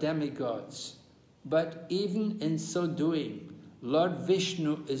particular demigods, but even in so doing, Lord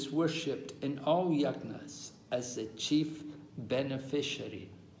Vishnu is worshipped in all yagnas as the chief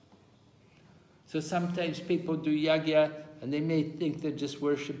beneficiary. So sometimes people do yagya and they may think they're just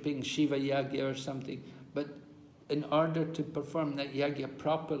worshipping Shiva yagya or something, but in order to perform that yagya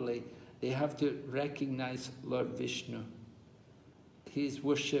properly, they have to recognize Lord Vishnu. He's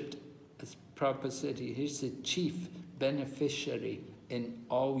worshipped, as Prabhupada said, he's the chief beneficiary in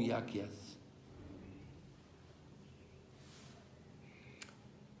all yagyas.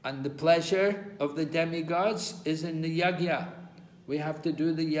 And the pleasure of the demigods is in the yagya. We have to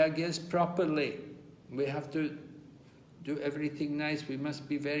do the yagyas properly. We have to do everything nice. We must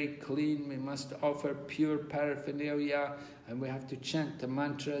be very clean. We must offer pure paraphernalia, and we have to chant the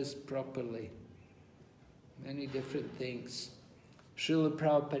mantras properly. Many different things. Srila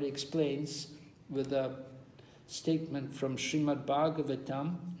Prabhupada explains with a statement from Srimad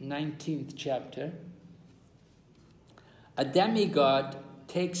Bhagavatam, 19th chapter. A demigod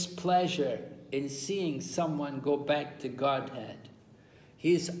takes pleasure in seeing someone go back to Godhead.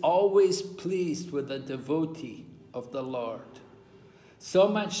 He is always pleased with a devotee of the Lord. So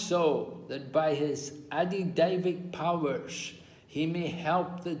much so that by his adidaivic powers, he may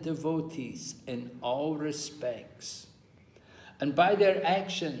help the devotees in all respects. And by their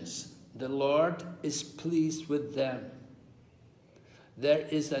actions, the Lord is pleased with them. There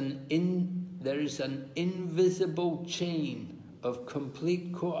is an invisible chain of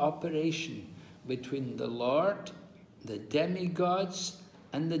complete cooperation between the Lord, the demigods,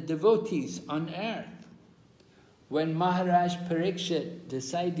 and the devotees on earth. When Maharaj Parikshit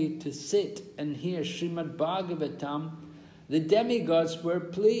decided to sit and hear Srimad Bhagavatam, the demigods were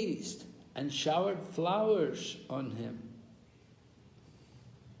pleased and showered flowers on him.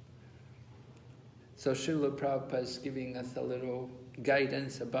 So Srila Prabhupada is giving us a little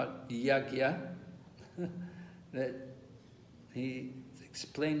guidance about yajna, that he is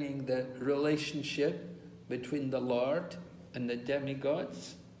explaining the relationship between the Lord and the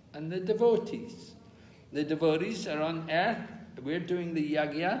demigods and the devotees. The devotees are on earth, we're doing the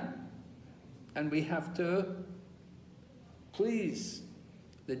yajna, and we have to please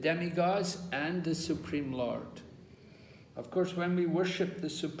the demigods and the Supreme Lord. Of course, when we worship the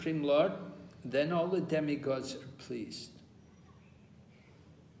Supreme Lord, then all the demigods are pleased.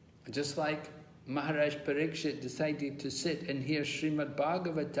 Just like Maharaj Parikshit decided to sit and hear Srimad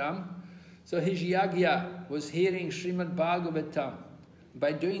Bhagavatam, so his yajna was hearing Srimad Bhagavatam.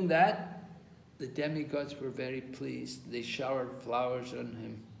 By doing that, the demigods were very pleased. They showered flowers on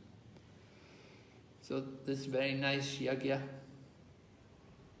him. So this is very nice yajna.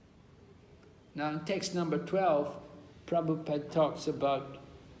 Now in text number 12, Prabhupada talks about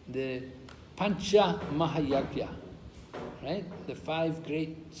the Pancha Mahayajna, right? The 5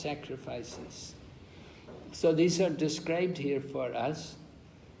 great sacrifices. So these are described here for us.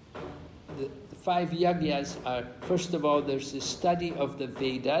 The 5 yajnas are, first of all, there's the study of the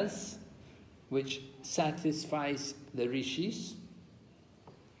Vedas, which satisfies the rishis.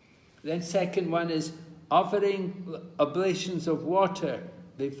 Then second one is offering oblations of water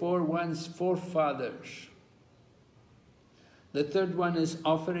before one's forefathers. The third one is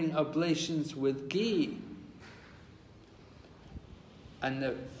offering oblations with ghee. And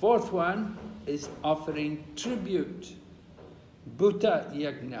the fourth one is offering tribute, Bhuta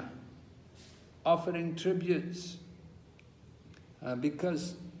Yajna, offering tributes.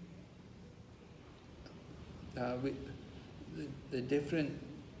 Because the different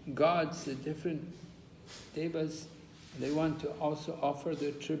gods, the different devas, they want to also offer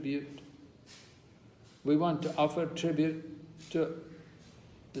their tribute. We want to offer tribute to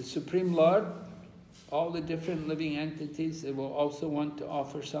the Supreme Lord. All the different living entities, they will also want to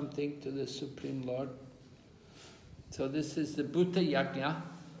offer something to the Supreme Lord. So this is the Bhuta Yajna.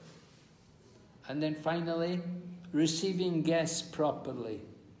 And then finally, receiving guests properly,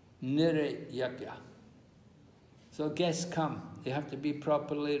 Nire Yajna. So guests come, they have to be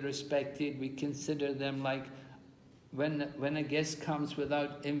properly respected. We consider them like, when a guest comes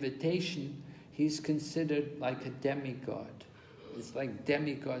without invitation, he's considered like a demigod. It's like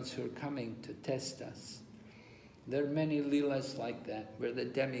demigods who are coming to test us. There are many leelas like that, where the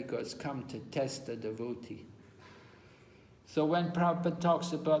demigods come to test a devotee. So when Prabhupada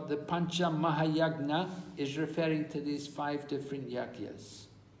talks about the Pancha Mahayajna, is referring to these 5 different yajnas.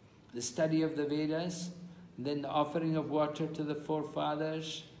 The study of the Vedas, then the offering of water to the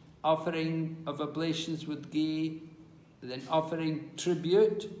forefathers, offering of oblations with ghee, then offering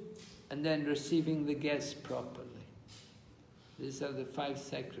tribute, and then receiving the guests properly. These are the 5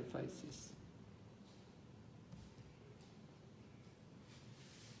 sacrifices.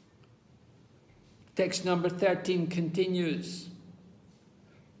 Text number 13 continues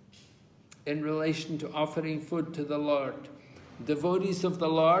in relation to offering food to the Lord. Devotees of the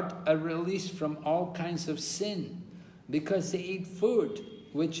Lord are released from all kinds of sin because they eat food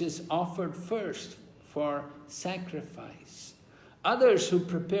which is offered first for sacrifice. Others who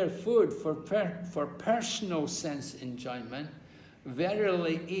prepare food for personal sense enjoyment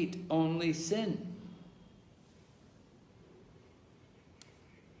verily eat only sin.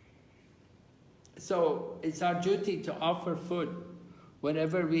 So it's our duty to offer food.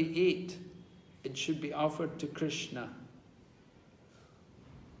 Whatever we eat, it should be offered to Krishna.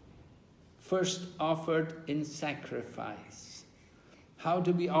 First offered in sacrifice. How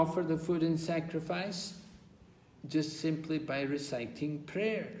do we offer the food in sacrifice? Just simply by reciting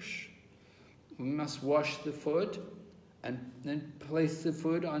prayers. We must wash the food and then place the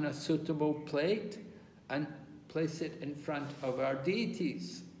food on a suitable plate and place it in front of our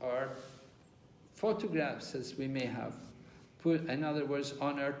deities or photographs as we may have. Put, in other words,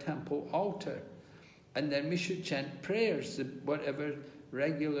 on our temple altar. And then we should chant prayers, whatever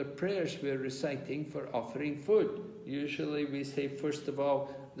regular prayers we're reciting for offering food. Usually we say, first of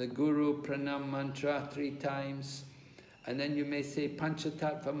all, the Guru Pranam Mantra 3 times, And then you may say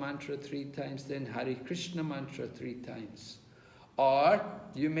Panchatattva mantra 3 times, then Hare Krishna mantra 3 times. Or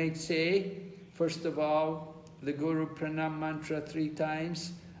you may say, first of all, the Guru Pranam mantra 3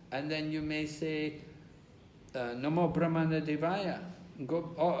 times, and then you may say Namo Brahmana Devaya.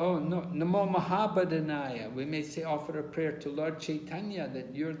 Namo Mahabhadanaya. We may say, offer a prayer to Lord Chaitanya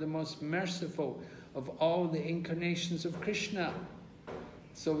that you're the most merciful of all the incarnations of Krishna.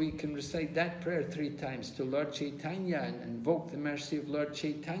 So we can recite that prayer 3 times to Lord Chaitanya and invoke the mercy of Lord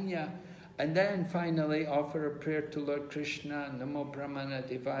Chaitanya. And then finally offer a prayer to Lord Krishna, Namo Brahmana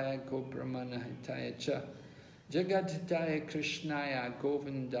Devaya Go Brahmana Hitaya Cha Jagadhitaya Krishnaya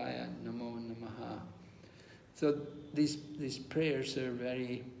Govindaya Namo Namaha. So these prayers are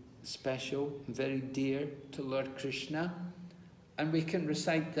very special, very dear to Lord Krishna, and we can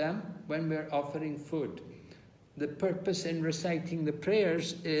recite them when we're offering food. The purpose in reciting the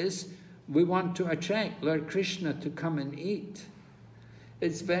prayers is we want to attract Lord Krishna to come and eat.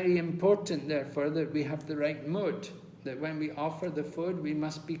 It's very important, therefore, that we have the right mood, that when we offer the food, we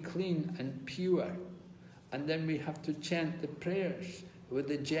must be clean and pure. And then we have to chant the prayers with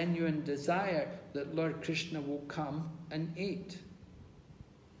a genuine desire that Lord Krishna will come and eat.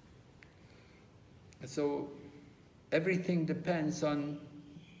 So everything depends on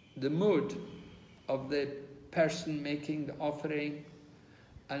the mood of the person making the offering,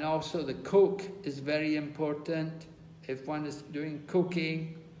 and also the cook is very important. If one is doing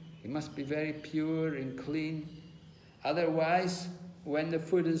cooking, he must be very pure and clean. Otherwise, when the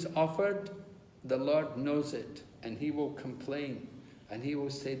food is offered, the Lord knows it, and He will complain, and He will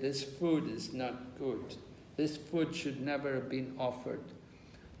say, this food is not good. This food should never have been offered.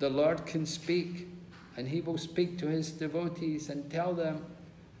 The Lord can speak, and He will speak to His devotees and tell them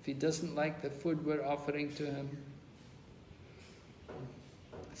if He doesn't like the food we're offering to Him.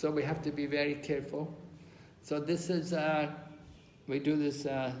 So we have to be very careful. So this is, we do this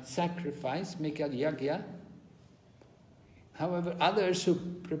sacrifice, make a yagya. However, others who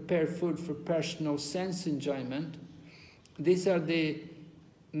prepare food for personal sense enjoyment, these are they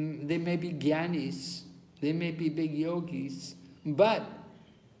may be jnanis, they may be big yogis, but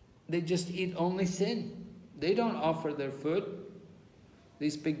they just eat only sin. They don't offer their food.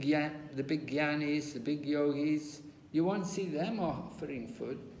 These the big jnanis, the big yogis, you won't see them offering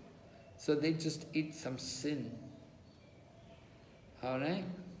food. So they just eat some sin. All right?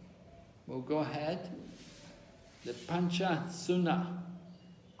 We'll go ahead. The Pancha Suna.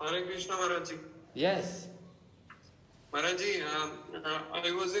 Hare Krishna Maharaj. Yes. Maharaj,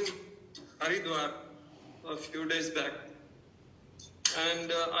 I was in Haridwar a few days back,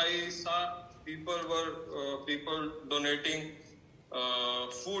 and I saw people donating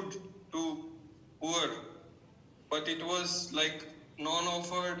food to poor, but it was like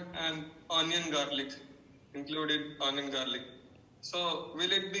non-offered and onion garlic, included onion garlic. So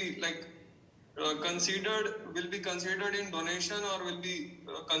will it be like will be considered in donation, or will be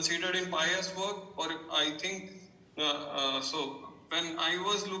considered in pious work? Or I think, so when I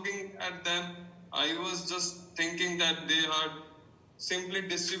was looking at them, I was just thinking that they are simply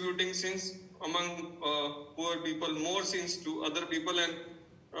distributing sins among poor people, more sins to other people and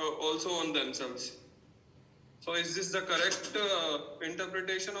also on themselves. So is this the correct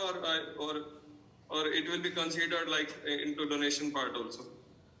interpretation, or it will be considered like into donation part also?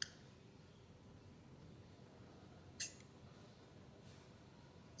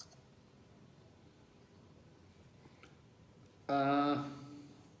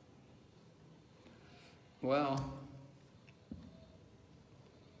 Well,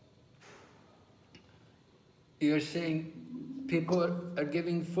 you're saying people are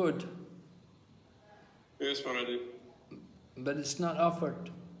giving food. Yes, Maharaji. But it's not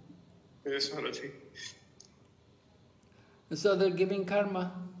offered. Yes, Maharaji. So they're giving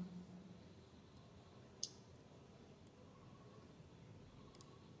karma.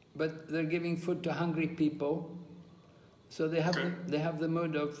 But they're giving food to hungry people. So they have the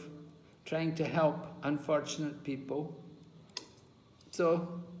mood of trying to help unfortunate people.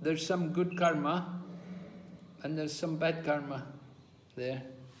 So there's some good karma and there's some bad karma there.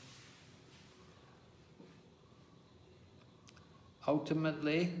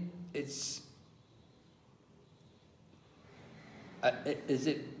 Ultimately, it's... is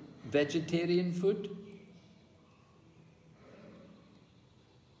it vegetarian food?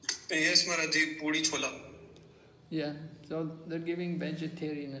 Yes, Maharaji, puri chola. Yeah, so they're giving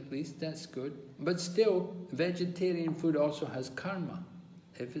vegetarian at least, that's good. But still, vegetarian food also has karma.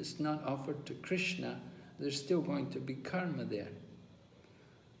 If it's not offered to Krishna, there's still going to be karma there.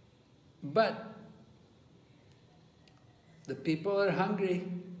 But the people are hungry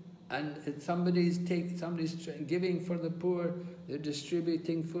and if somebody's giving for the poor, they're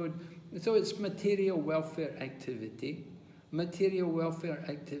distributing food. So it's material welfare activity. Material welfare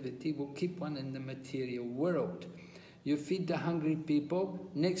activity will keep one in the material world. You feed the hungry people,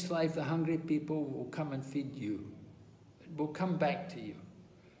 next life the hungry people will come and feed you. It will come back to you.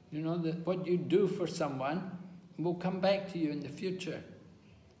 You know, that what you do for someone will come back to you in the future.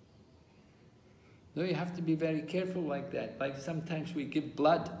 So you have to be very careful like that. Like sometimes we give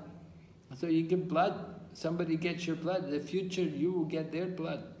blood. So you give blood, somebody gets your blood, in the future you will get their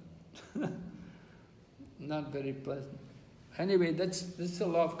blood. Not very pleasant. Anyway, that's the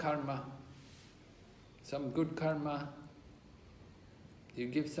law of karma. Some good karma. You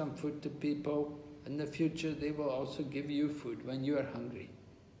give some food to people, in the future they will also give you food when you are hungry.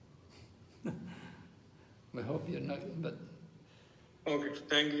 We hope you're not, but... Okay,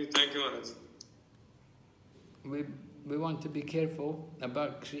 thank you Maharaj. We want to be careful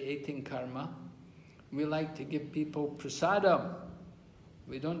about creating karma. We like to give people prasadam.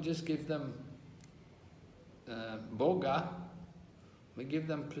 We don't just give them bhoga. We give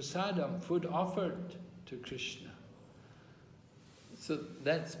them prasadam, food offered to Krishna. So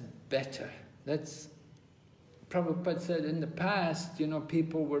that's better. That's, Prabhupada said in the past, you know,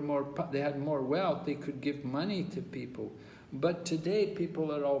 people were they had more wealth, they could give money to people. But today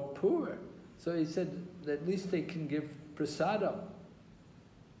people are all poor. So he said that at least they can give prasadam.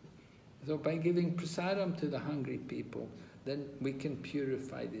 So by giving prasadam to the hungry people, then we can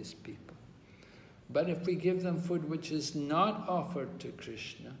purify these people. But if we give them food which is not offered to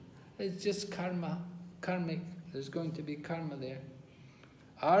Krishna, it's just karma, karmic. There's going to be karma there.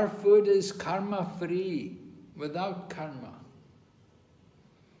 Our food is karma-free, without karma.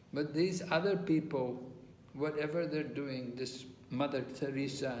 But these other people, whatever they're doing, this Mother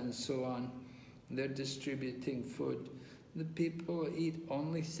Teresa and so on, they're distributing food. The people eat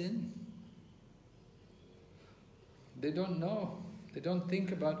only sin. They don't know. They don't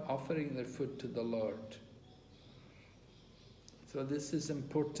think about offering their food to the Lord. So this is an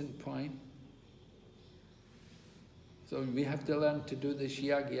important point. So we have to learn to do this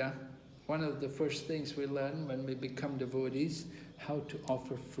yagya. One of the first things we learn when we become devotees, how to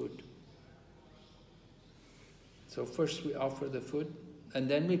offer food. So first we offer the food, and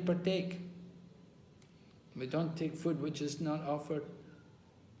then we partake. We don't take food which is not offered.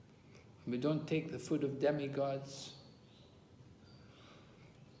 We don't take the food of demigods.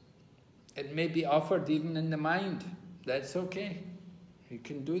 It may be offered even in the mind. That's okay. You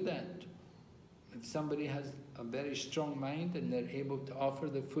can do that. If somebody has a very strong mind and they're able to offer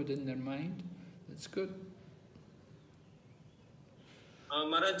the food in their mind, that's good.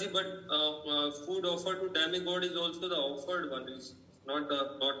 Maharajji, but food offered to demigod is also the offered one, is not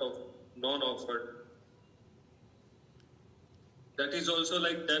non-offered. That is also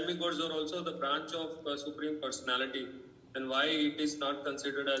like demigods are also the branch of Supreme Personality, and why it is not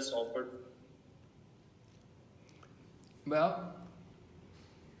considered as offered? Well,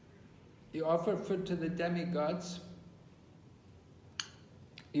 you offer food to the demigods.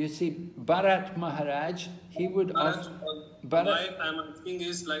 You see, Bharat Maharaj, he would offer... Why I'm asking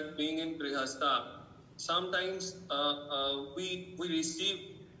is like being in Grihastha. Sometimes we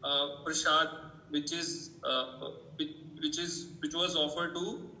receive prasad which was offered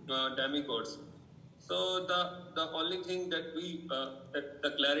to demigods. So the only thing that that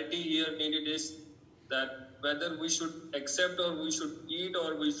the clarity here needed is that whether we should accept or we should eat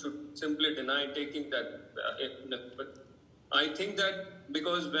or we should simply deny taking that. But I think that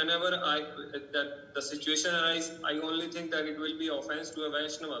because whenever the situation arises, I only think that it will be offense to a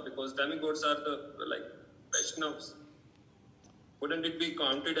Vaishnava, because demigods are the like Vaishnavas. Wouldn't it be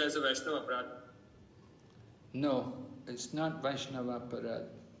counted as a Vaishnava aparad? No, it's not Vaishnava aparad.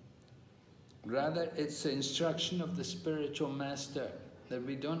 Rather, it's the instruction of the spiritual master that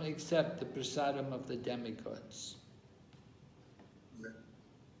we don't accept the prasadam of the demigods.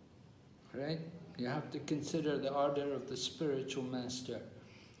 Right? You have to consider the order of the spiritual master.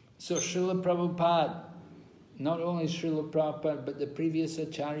 So Srila Prabhupada, not only Srila Prabhupada, but the previous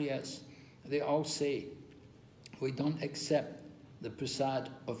acharyas, they all say, we don't accept the prasad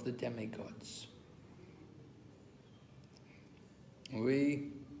of the demigods.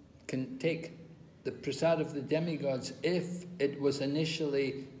 We can take the prasad of the demigods if it was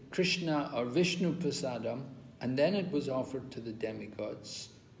initially Krishna or Vishnu prasadam, and then it was offered to the demigods,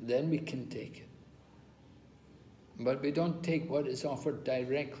 then we can take it. But we don't take what is offered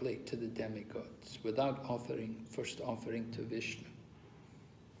directly to the demigods without first offering to Vishnu.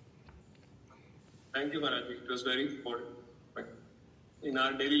 Thank you, Maharaj. It was very important. In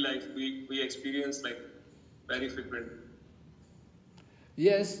our daily life, we experience like very frequent.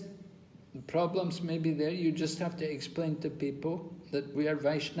 Yes, problems may be there. You just have to explain to people that we are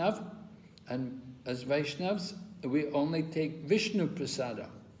Vaishnav, and as Vaishnavas, we only take Vishnu Prasadam.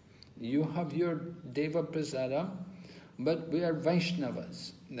 You have your Deva Prasadam, but we are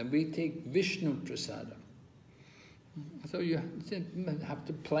Vaishnavas, and we take Vishnu Prasadam. So you have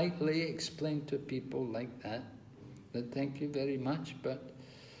to politely explain to people like that thank you very much, but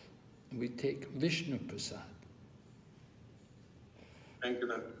we take Vishnu Prasad. Thank you,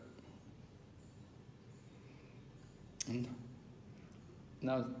 Dad.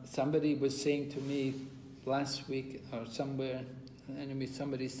 Now, somebody was saying to me last week or somewhere, anyway,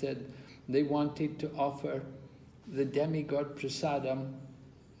 somebody said they wanted to offer the demigod prasadam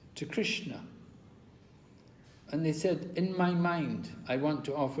to Krishna. And they said, in my mind, I want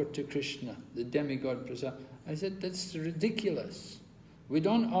to offer to Krishna the demigod prasadam. I said, that's ridiculous. We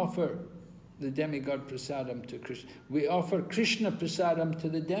don't offer the demigod prasadam to Krishna. We offer Krishna prasadam to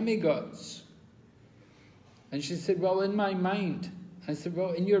the demigods. And she said, well, in my mind. I said,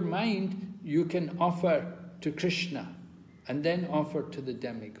 well, in your mind, you can offer to Krishna and then offer to the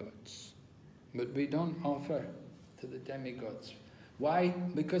demigods. But we don't offer to the demigods. Why?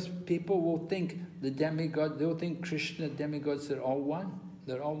 Because people will think the demigod, they'll think Krishna, demigods, they're all one.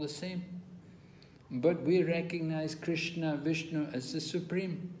 They're all the same. But we recognize Krishna, Vishnu as the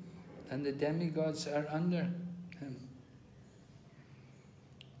supreme, and the demigods are under him.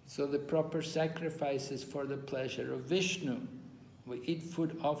 So the proper sacrifice is for the pleasure of Vishnu. We eat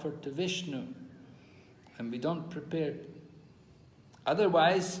food offered to Vishnu, and we don't prepare.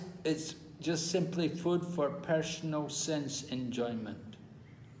 Otherwise, it's just simply food for personal sense enjoyment.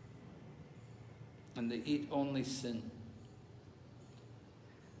 And they eat only sin.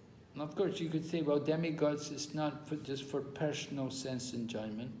 And of course, you could say, well, demigods is not just for personal sense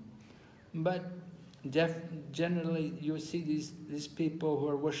enjoyment. But generally, you see these people who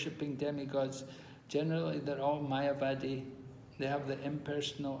are worshipping demigods, generally they're all Mayavadi. They have the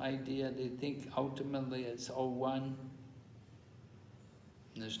impersonal idea. They think ultimately it's all one.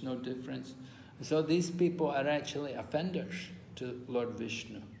 There's no difference. So these people are actually offenders to Lord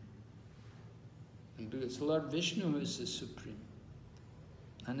Vishnu. And because Lord Vishnu is the supreme.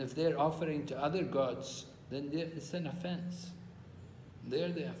 And if they're offering to other gods, then it's an offense. They're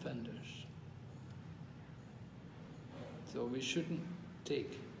the offenders. So we shouldn't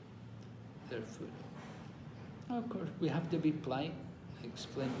take their food. Of course, we have to be polite,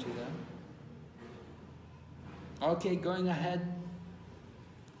 explain to them. Okay, going ahead.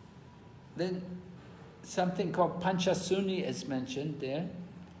 Then something called Panchasuni is mentioned there.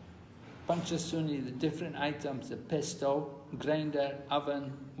 Panchasuni, the different items, the pestle, grinder,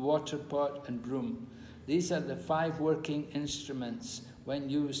 oven, water pot and broom. These are the 5 working instruments when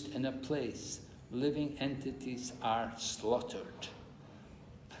used in a place. Living entities are slaughtered.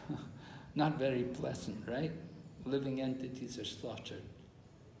 Not very pleasant, right? Living entities are slaughtered.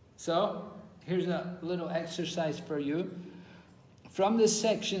 So, here's a little exercise for you. From the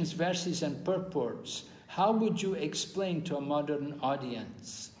sections, verses and purports, how would you explain to a modern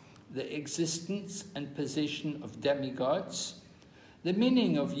audience the existence and position of demigods, the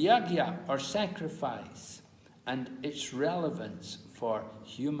meaning of yajna or sacrifice, and its relevance for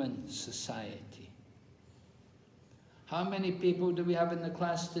human society? How many people do we have in the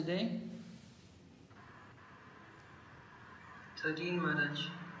class today? 13, Maharaj.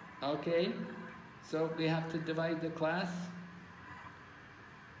 Okay, so we have to divide the class.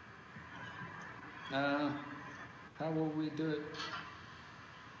 How will we do it?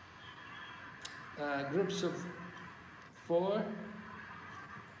 Groups of 4.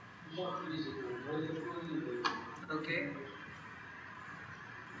 Okay.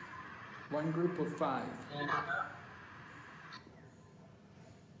 One group of 5.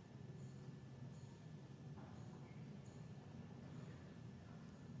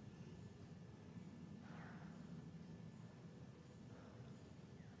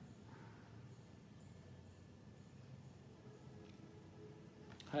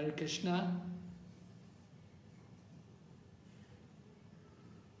 Hare Krishna.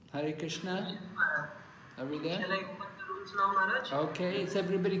 Hare Krishna. Are we there? Shall I put the rules now, Maharaj? Okay, is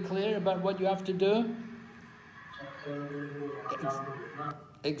everybody clear about what you have to do? Yes, Maharaj.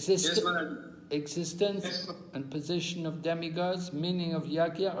 Existence Yes. and position of demigods, meaning of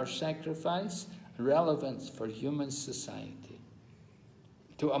yajna or sacrifice, relevance for human society.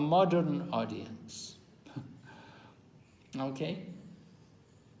 To a modern audience. Okay?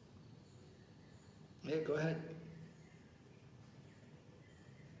 Yeah, go ahead.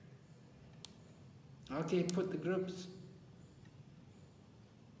 Okay, put the groups.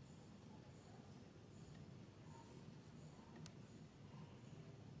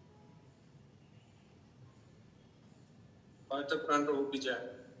 Partha Pran Prabhu ki jai.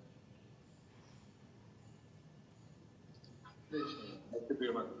 Hare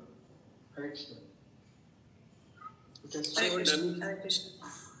Krishna. Hare Krishna.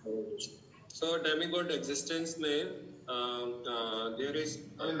 So demigod existence mein there is.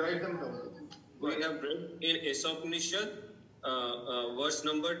 I will write them down. We have read in Esopanishad, verse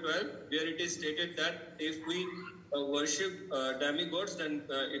number 12, where it is stated that if we worship demigods, then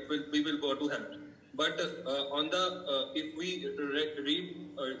we will go to heaven. But on the if we read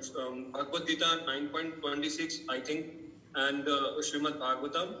Bhagavad-Gita 9.26, I think, and Srimad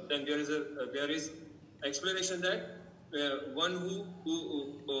Bhagavatam, then there is explanation that one who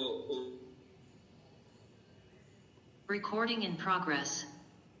Recording in progress.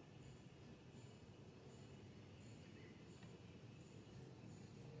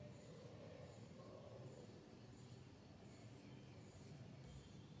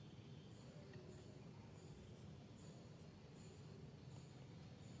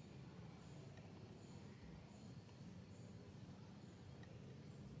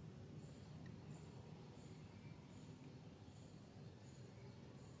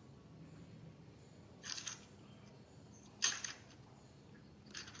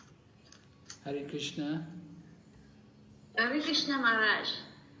 Hare Krishna. Hare Krishna Maharaj.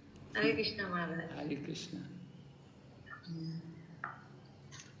 Hare Krishna Maharaj. Hare Krishna.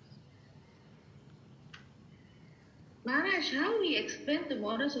 Maharaj, how we explain the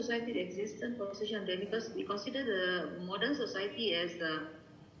modern society existence position there? Because we consider the modern society as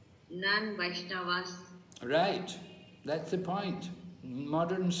non-Vaishnavas. Right, that's the point.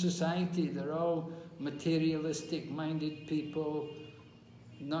 Modern society, they're all materialistic minded people,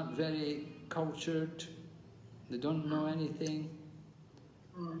 not very cultured, they don't know anything.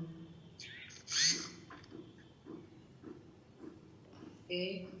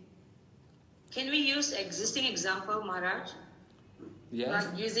 Okay. Can we use existing example, Maharaj? Yes.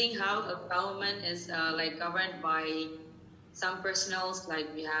 Like using how a government is like governed by some personals,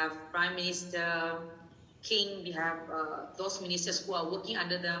 like we have Prime Minister, King, we have those ministers who are working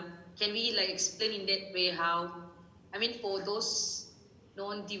under them. Can we like explain in that way how, I mean, for those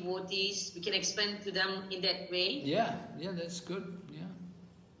non-devotees, we can explain to them in that way? Yeah, that's good. Yeah,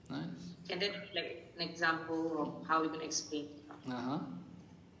 nice. Can that be like an example of how we can explain?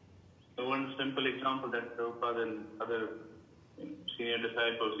 So one simple example that Prabhupada and other senior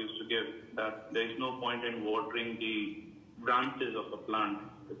disciples used to give, that there is no point in watering the branches of a plant.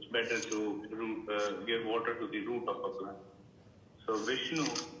 It's better to give water to the root of a plant. So Vishnu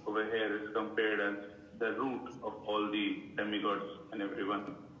over here is compared as the root of all the demigods and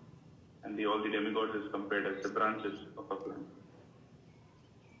everyone. And all the demigods is compared as the branches of a plant.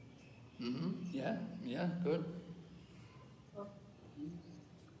 Yeah, good.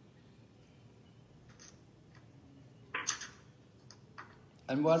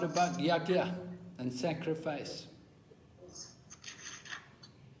 And what about yajna and sacrifice?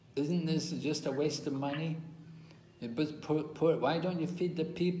 Isn't this just a waste of money? It was poor. Why don't you feed the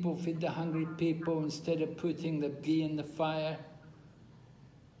people, feed the hungry people, instead of putting the ghee in the fire?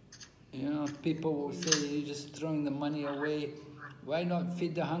 You know, people will say you're just throwing the money away. Why not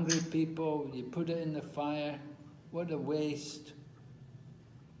feed the hungry people? You put it in the fire. What a waste.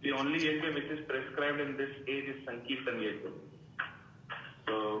 The only yajna which is prescribed in this age is Sankirtan yajna.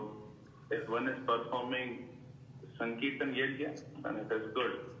 So, if one is performing Sankirtan yajna, then it is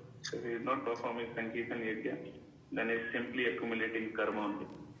good. If he is not performing Sankirtan yajna, then he is simply accumulating karma only.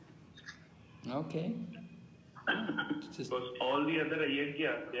 Okay. Because all the other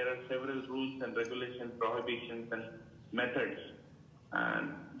yajna, there are several rules and regulations, prohibitions and methods.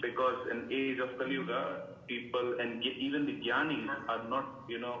 And because in age of Kali Yuga, people and even the jnanis are not,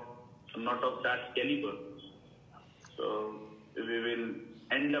 not of that caliber. So we will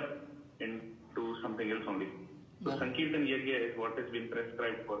end up into something else only. So Sankirtan Yajna is what has been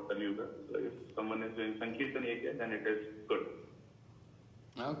prescribed for Kali Yuga. So if someone is doing Sankirtan Yajna, then it is good.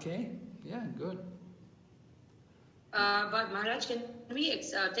 Okay, yeah, good. But Maharaj, can we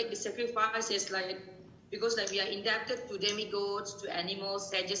take the sacrifices because we are indebted to demigods, to animals,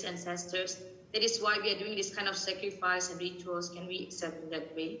 sages, ancestors. That is why we are doing this kind of sacrifice and rituals. Can we accept in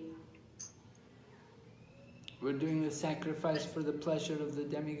that way? We're doing the sacrifice for the pleasure of the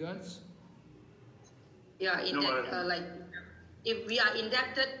demigods? Yeah, if we are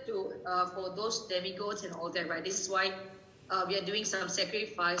indebted to for those demigods and all that, right? This is why we are doing some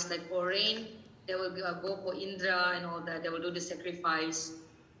sacrifice, like for rain, they will go for Indra and all that. They will do the sacrifice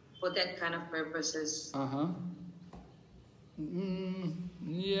for that kind of purposes.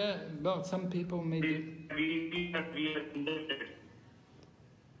 Yeah, well, some people maybe.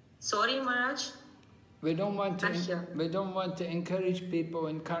 Sorry, Maharaj? We don't want to encourage people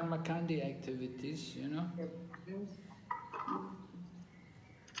in karma kandi activities, you know.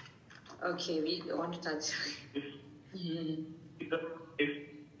 Okay, we don't want to touch. If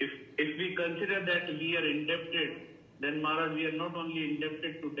we consider that we are indebted, then Maharaj, we are not only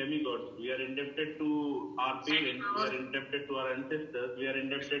indebted to demigods, we are indebted to our parents, we are indebted to our ancestors, we are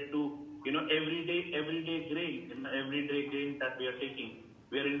indebted to, you know, everyday grain, everyday grain that we are taking.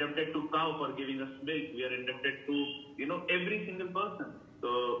 We are indebted to cow for giving us milk. We are indebted to, you know, every single person.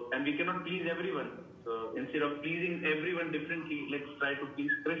 So, and we cannot please everyone. So instead of pleasing everyone differently, let's try to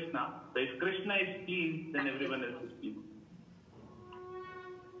please Krishna. So if Krishna is pleased, then everyone else is pleased.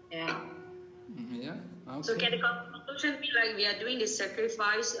 Yeah. Yeah. Okay. So can the conclusion be like we are doing this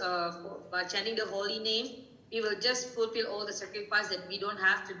sacrifice by chanting the holy name? We will just fulfill all the sacrifice that we don't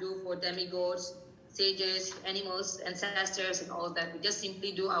have to do for demigods, sages, animals, ancestors, and all that. We just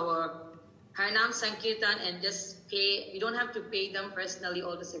simply do our Harinam Sankirtan and just pay. We don't have to pay them personally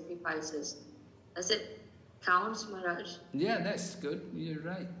all the sacrifices. Does it count, Maharaj? Yeah, that's good. You're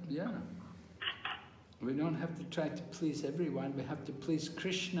right. Yeah. We don't have to try to please everyone. We have to please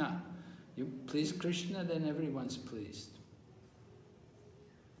Krishna. You please Krishna, then everyone's pleased.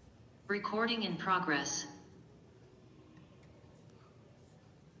 Recording in progress.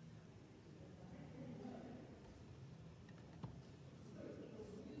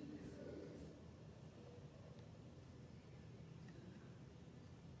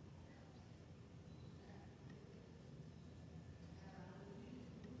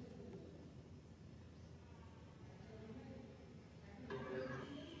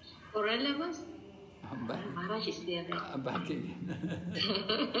 For relevance? Back. Maharaj is there. Back again.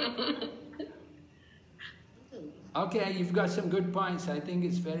 Okay, you've got some good points. I think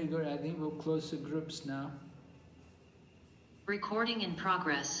it's very good. I think we'll close the groups now. Recording in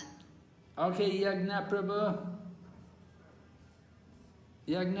progress. Okay, Yagna Prabhu.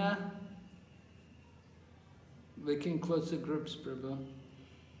 Yagna. We can close the groups, Prabhu.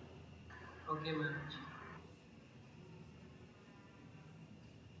 Okay, Maharaj.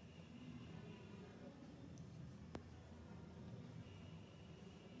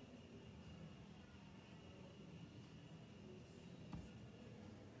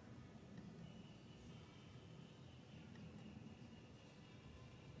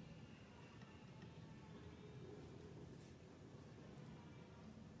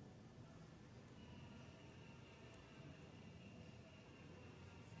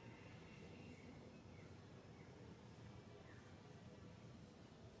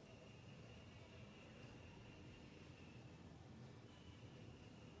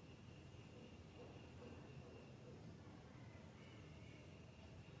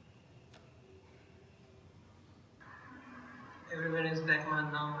 Everyone is back now,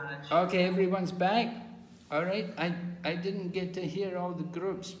 Maharaj. Okay, everyone's back. All right. I didn't get to hear all the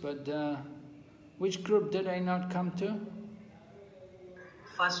groups, but which group did I not come to?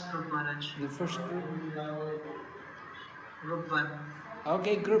 First group, Maharaj. The first group? Group 1.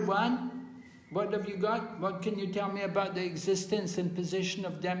 Okay, group 1. What have you got? What can you tell me about the existence and position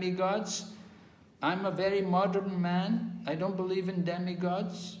of demigods? I'm a very modern man. I don't believe in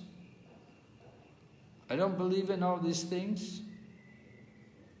demigods. I don't believe in all these things.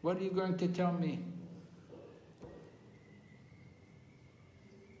 What are you going to tell me?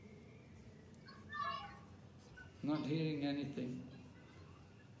 Not hearing anything.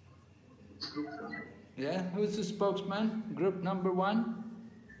 Yeah, who's the spokesman? Group number 1?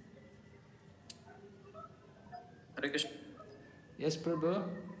 Hare Krishna. Yes, Prabhu.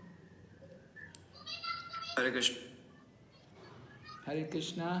 Hare Krishna. Hare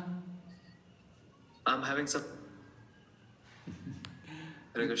Krishna. I'm having some.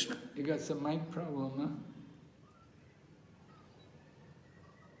 Hare Krishna. You got some mic problem, huh?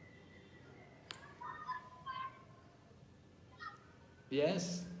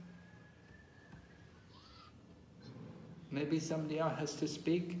 Yes? Maybe somebody else has to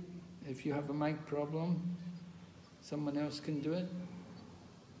speak. If you have a mic problem, someone else can do it.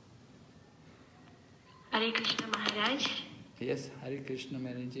 Hare Krishna Maharaj. Yes, Hare Krishna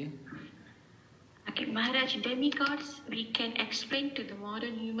Maharaji. Okay, Maharaj, demigods we can explain to the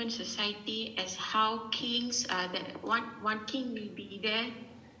modern human society as how kings are that one king will be there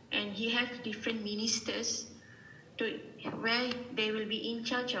and he has different ministers to where they will be in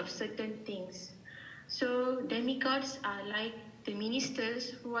charge of certain things. So demigods are like the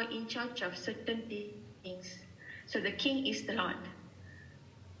ministers who are in charge of certain things. So the king is the Lord.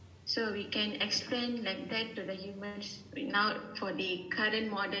 So we can explain like that to the humans now for the current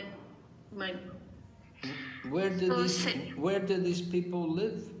modern human. Where do these people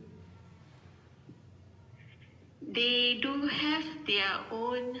live? they do have their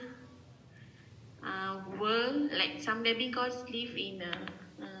own world. Like some demigods live in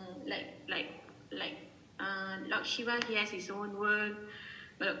Lord Shiva, he has his own world.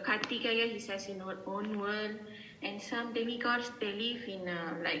 Kartikeya, he has his own world. And some demigods, they live in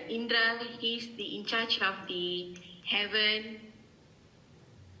like Indra, he's in charge of the heaven.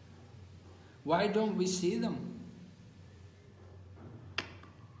 Why don't we see them?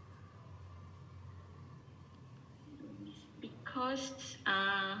 Because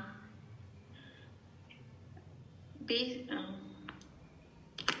they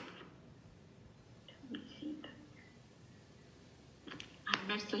I'm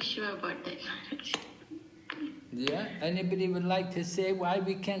not so sure about that. Yeah, anybody would like to say why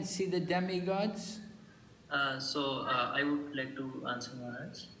we can't see the demigods? I would like to answer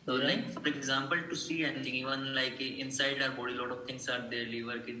Maharaj. So, Yeah. like for example, to see anything, even like inside our body, lot of things are there,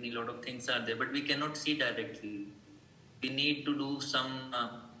 liver, kidney, lot of things are there, but we cannot see directly. We need to do some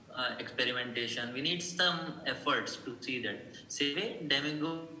experimentation. We need some efforts to see that. Same way,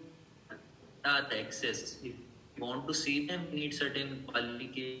 demigods exist. If we want to see them, we need certain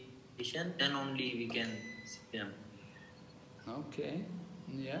qualification. Then only we can see them. Okay,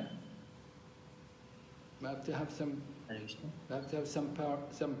 yeah. We have to have some. We have to have some power,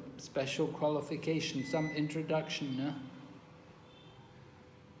 some special qualification, some introduction. No?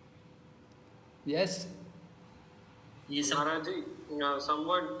 Yes. Yes, Maharaji,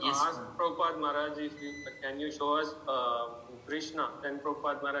 someone asked Prabhupada Maharaj, can you show us Krishna? Then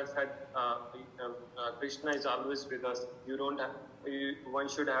Prabhupada Maharaj said, Krishna is always with us. You don't have, one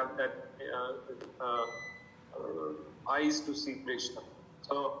should have that eyes to see Krishna.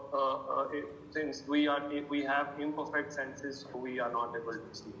 So since we have imperfect senses, we are not able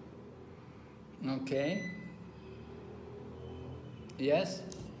to see. Okay. Yes.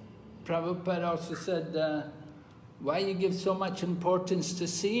 Prabhupada also said, why you give so much importance to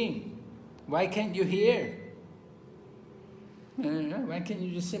seeing? Why can't you hear? Why can't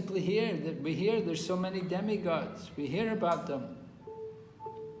you just simply hear? That we hear there's so many demigods. We hear about them.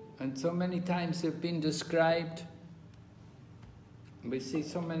 And so many times they've been described. We see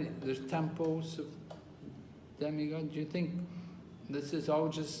so many, there's temples of demigods. Do you think this is all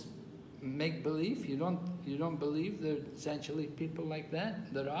just make-believe? You don't believe there are essentially people like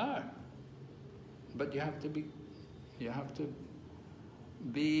that? There are. But you have to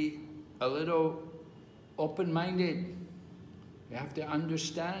be a little open-minded. You have to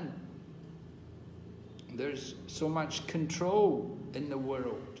understand there's so much control in the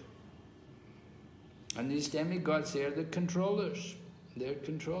world. And these demigods, they're the controllers. They're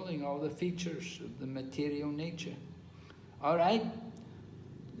controlling all the features of the material nature. All right?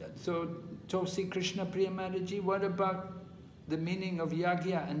 So, Tulsi Krishna Priya Maharaji, what about the meaning of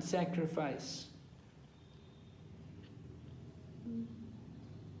yagya and sacrifice?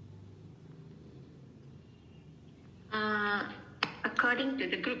 According to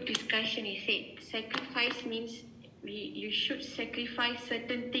the group discussion, he said sacrifice means you should sacrifice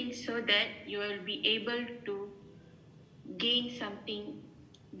certain things so that you will be able to gain something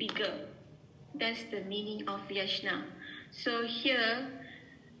bigger. That's the meaning of yajna. So here,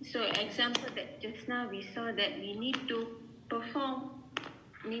 example that just now we saw that we need to perform,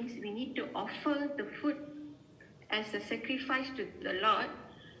 means we need to offer the food as a sacrifice to the Lord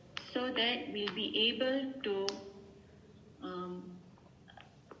so that we'll be able to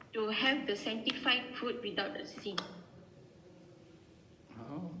have the sanctified food without a sin.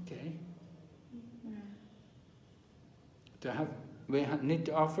 Oh, okay. We need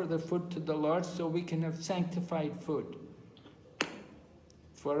to offer the food to the Lord so we can have sanctified food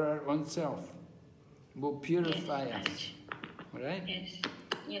for our own self. Will purify us. Right? Yes.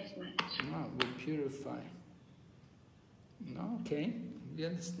 Yes, Maharaj. No, will purify. No, okay. Yeah,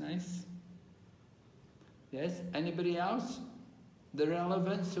 that's nice. Yes, anybody else? The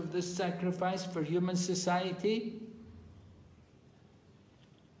relevance of this sacrifice for human society?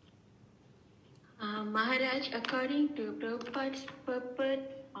 Maharaj, according to Prabhupada's purport,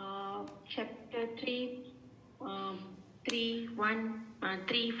 chapter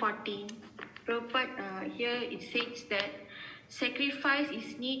 3:14, Prabhupada, here it says that sacrifice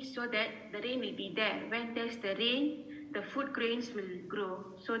is needed so that the rain will be there. When there's the rain, the food grains will grow,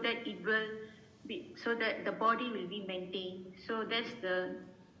 so that it will be, so that the body will be maintained. So that's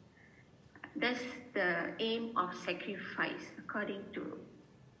the aim of sacrifice, according to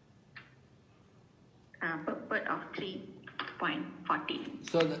purport of 3:14.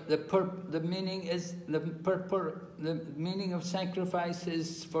 So the meaning is the meaning of sacrifice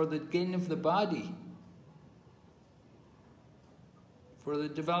is for the gain of the body, for the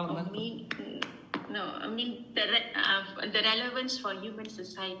development. No, I mean the relevance for human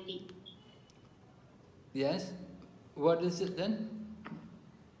society. Yes? What is it then?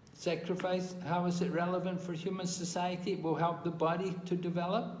 Sacrifice, how is it relevant for human society? It will help the body to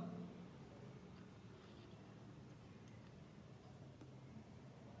develop?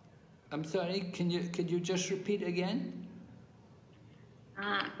 I'm sorry, could you just repeat again?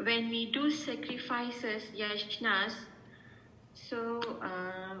 When we do sacrifices, yajnas, so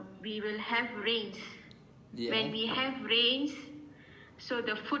we will have rains. Yeah. When we have rains, so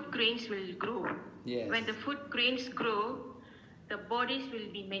the food grains will grow. Yes. When the food grains grow, the bodies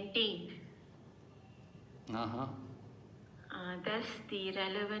will be maintained. That's the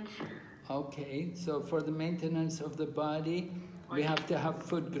relevance. Okay, so for the maintenance of the body, we have to have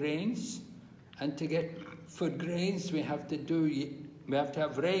food grains, and to get food grains, we have to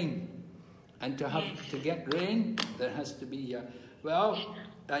have rain, and to get rain, there has to be well,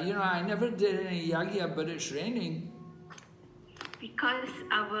 you know, I never did any yagya, but it's raining. Because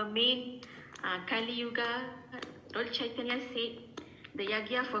our main Kali Yuga, Lord Chaitanya said, the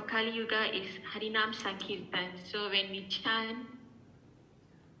yagya for Kali Yuga is Harinam Sankirtan. So when we chant,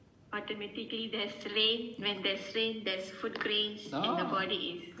 automatically there's rain. When there's rain, there's food grains in the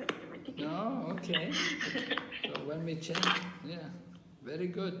body. Okay. So when we chant, yeah, very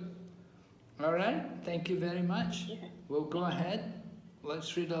good. All right, thank you very much. We'll go ahead.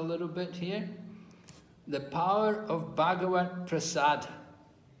 Let's read a little bit here. The power of Bhagavad Prasad.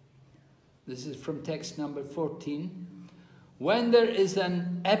 This is from text number 14. When there is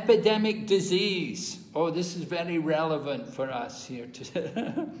an epidemic disease, this is very relevant for us here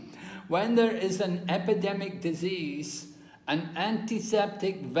today. When there is an epidemic disease, an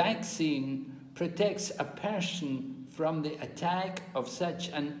antiseptic vaccine protects a person from the attack of such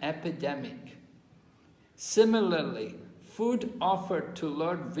an epidemic. Similarly, food offered to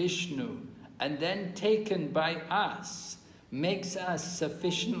Lord Vishnu and then taken by us makes us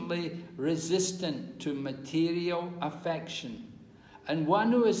sufficiently resistant to material affection. And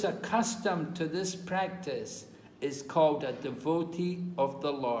one who is accustomed to this practice is called a devotee of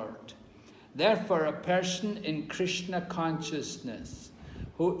the Lord. Therefore, a person in Krishna consciousness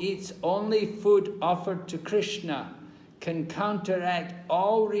who eats only food offered to Krishna can counteract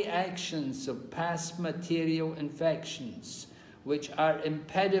all reactions of past material infections, which are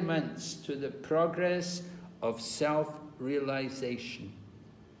impediments to the progress of self-realization.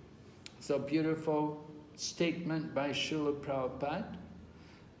 So beautiful statement by Srila Prabhupada.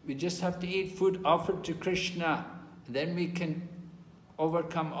 We just have to eat food offered to Krishna, then we can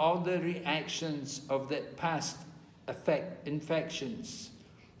overcome all the reactions of the past infections.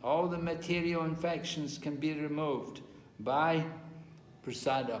 All the material infections can be removed by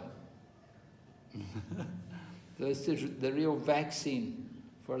prasadam. This is the real vaccine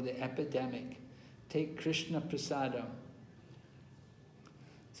for the epidemic. Take Krishna prasadam.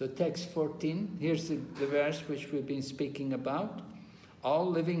 So text 14, here's the verse which we've been speaking about. All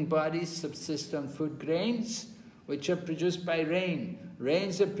living bodies subsist on food grains, which are produced by rain.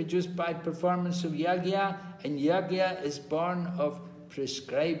 Rains are produced by performance of yagya, and yagya is born of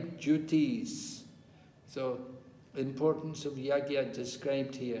prescribed duties. So, importance of yagya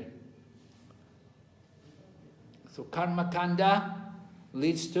described here. So, karma kanda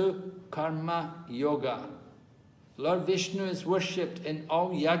leads to karma yoga. Lord Vishnu is worshipped in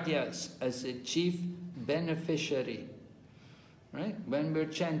all yagyas as the chief beneficiary. Right? When we're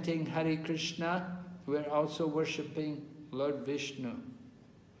chanting Hare Krishna, we're also worshipping Lord Vishnu.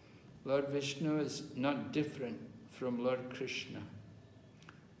 Lord Vishnu is not different from Lord Krishna.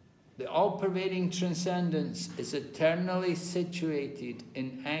 The all-pervading transcendence is eternally situated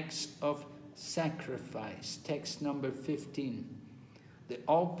in acts of sacrifice. Text number 15. The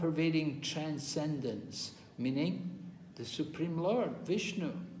all-pervading transcendence, meaning the Supreme Lord,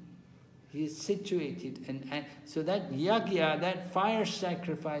 Vishnu. He is situated in acts. So that yagya, that fire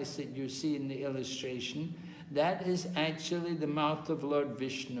sacrifice that you see in the illustration, that is actually the mouth of Lord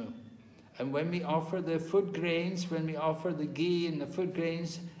Vishnu. And when we offer the food grains, when we offer the ghee and the food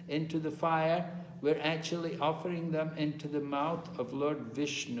grains into the fire, we're actually offering them into the mouth of Lord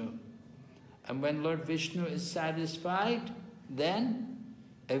Vishnu. And when Lord Vishnu is satisfied, then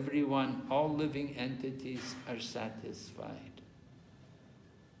everyone, all living entities are satisfied.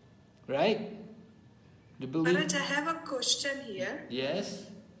 Right? Do you believe? Maharaj, I have a question here. Yes?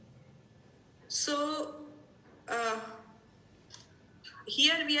 So,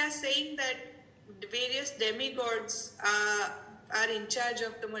 here we are saying that various demigods are in charge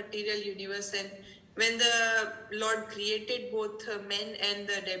of the material universe, and when the Lord created both men and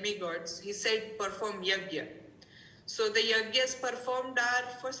the demigods, he said perform yagya. So the yajnas performed are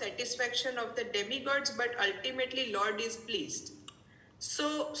for satisfaction of the demigods, but ultimately Lord is pleased.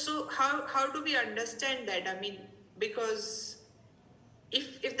 So how do we understand that? I mean, because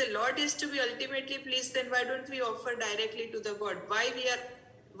if the Lord is to be ultimately pleased, then why don't we offer directly to the God? Why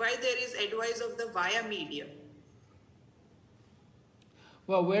there is advice of the via medium?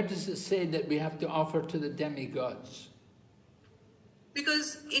 Well, where does it say that we have to offer to the demigods?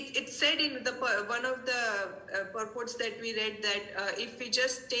 Because it said in the one of the purports that we read that if we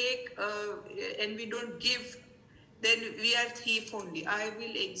just take and we don't give, then we are thief only. I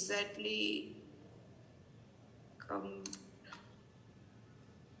will exactly come.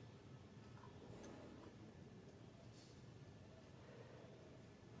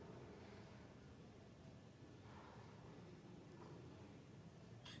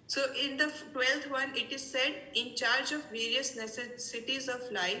 So in the 12th one, it is said, in charge of various necessities of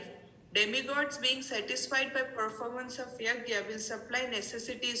life, demigods being satisfied by performance of yajna will supply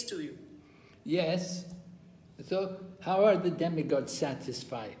necessities to you. Yes. So how are the demigods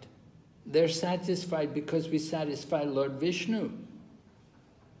satisfied? They're satisfied because we satisfy Lord Vishnu.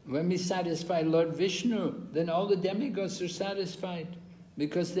 When we satisfy Lord Vishnu, then all the demigods are satisfied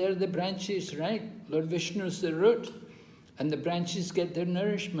because they're the branches, right? Lord Vishnu is the root. And the branches get their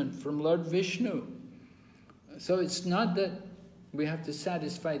nourishment from Lord Vishnu. So it's not that we have to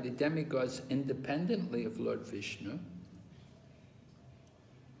satisfy the demigods independently of Lord Vishnu.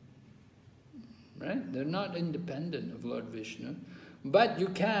 Right? They're not independent of Lord Vishnu. But you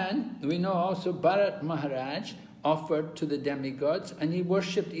can, we know also Bharat Maharaj offered to the demigods, and he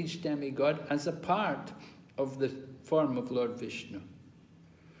worshipped each demigod as a part of the form of Lord Vishnu.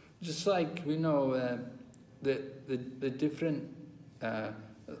 Just like we know the different,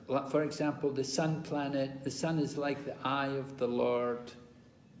 for example, the sun planet, the sun is like the eye of the Lord,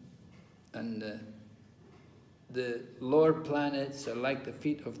 and the lower planets are like the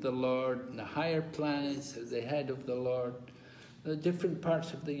feet of the Lord, and the higher planets are the head of the Lord. The different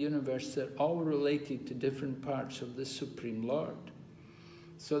parts of the universe are all related to different parts of the Supreme Lord.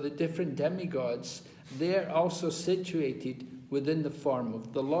 So the different demigods, they're also situated within the form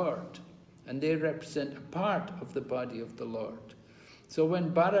of the Lord. And they represent a part of the body of the Lord. So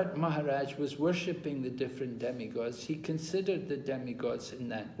when Bharat Maharaj was worshipping the different demigods, he considered the demigods in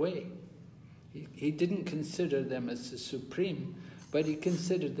that way. He didn't consider them as the Supreme, but he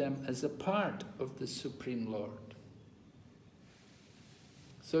considered them as a part of the Supreme Lord.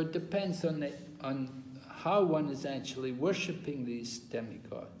 So it depends on how one is actually worshipping these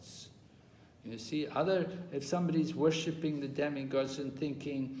demigods. You see, if somebody's worshipping the demigods and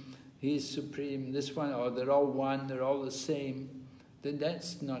thinking, He's supreme, this one, or they're all one, they're all the same, then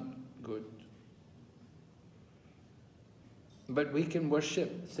that's not good. But we can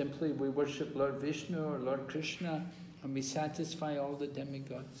worship, simply we worship Lord Vishnu or Lord Krishna, and we satisfy all the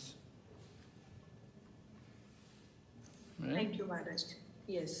demigods. Right? Thank you, Maharaj.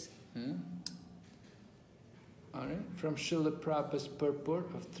 Yes. Yeah. All right, from Srila Prabhupada's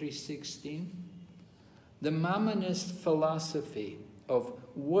purport of 316. The Mamonist philosophy of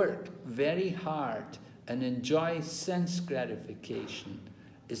work very hard and enjoy sense gratification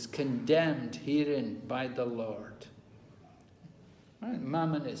is condemned herein by the Lord. Right?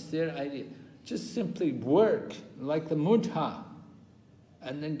 Mamonist, their idea, just simply work like the mudha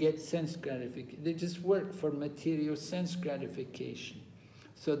and then get sense gratification. They just work for material sense gratification.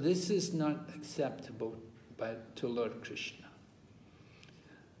 So this is not acceptable to Lord Krishna.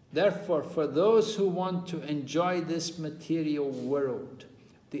 Therefore, for those who want to enjoy this material world,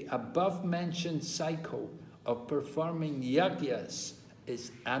 the above-mentioned cycle of performing yajnas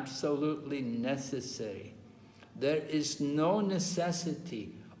is absolutely necessary. There is no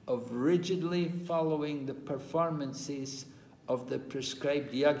necessity of rigidly following the performances of the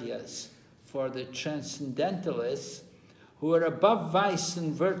prescribed yajnas for the transcendentalists who are above vice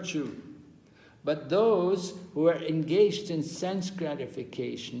and virtue. But those who are engaged in sense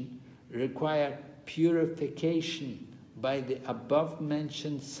gratification require purification by the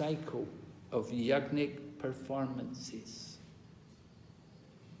above-mentioned cycle of yajnic performances.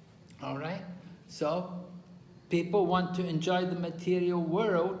 All right? So, people want to enjoy the material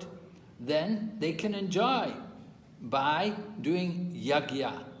world, then they can enjoy by doing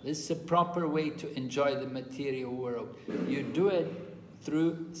yajna. This is the proper way to enjoy the material world. You do it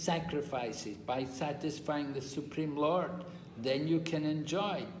through sacrifices, by satisfying the Supreme Lord, then you can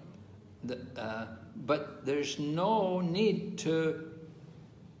enjoy. But there's no need to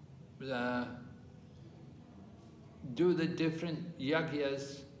do the different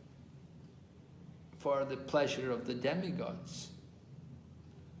yajnas for the pleasure of the demigods.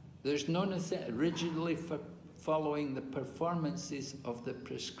 There's no necessity rigidly following the performances of the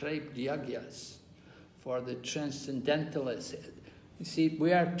prescribed yagyas for the transcendentalists. You see,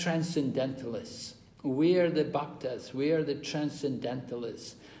 we are transcendentalists. We are the bhaktas, we are the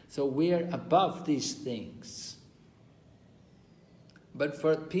transcendentalists. So we are above these things. But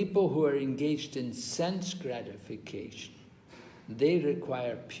for people who are engaged in sense gratification, they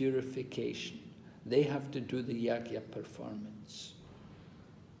require purification. They have to do the yagya performance.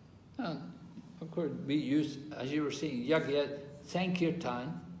 Of course, we use, as you were saying, yagya,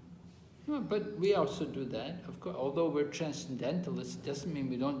 sankirtan. But we also do that. Of course, although we're transcendentalists, it doesn't mean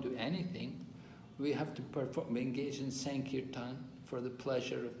we don't do anything. We have to perform, engage in sankirtan for the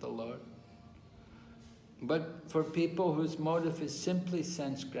pleasure of the Lord. But for people whose motive is simply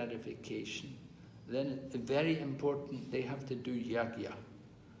sense gratification, then it's very important they have to do yagya.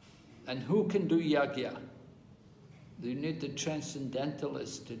 And who can do yagya? You need the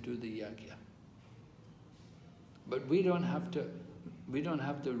transcendentalists to do the yagya. But we don't have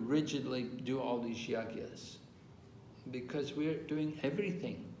to rigidly do all these yagyas, because we're doing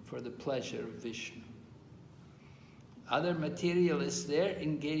everything for the pleasure of Vishnu. Other materialists, they're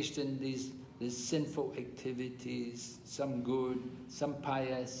engaged in these sinful activities, some good, some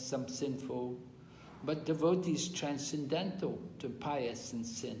pious, some sinful. But devotees transcendental to pious and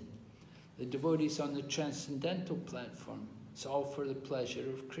sin. The devotees on the transcendental platform, it's all for the pleasure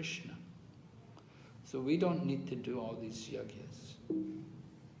of Krishna. So we don't need to do all these yagyas.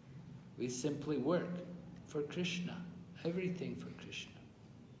 We simply work for Krishna, everything for Krishna.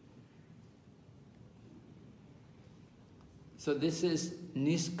 So this is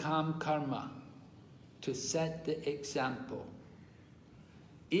niskam karma, to set the example.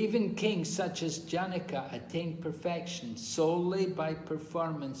 Even kings such as Janaka attained perfection solely by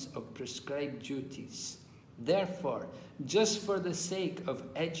performance of prescribed duties. Therefore, just for the sake of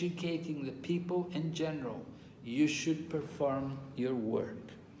educating the people in general, you should perform your work.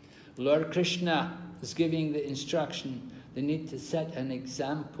 Lord Krishna is giving the instruction, they need to set an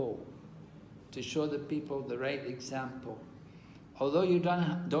example, to show the people the right example. Although you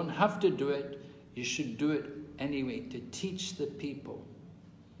don't have to do it, you should do it anyway, to teach the people.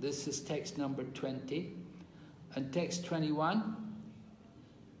 This is text number 20. And text 21,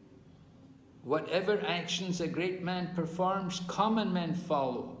 whatever actions a great man performs, common men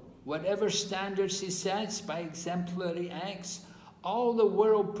follow. Whatever standards he sets by exemplary acts, all the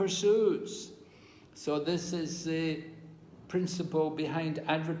world pursues. So this is the principle behind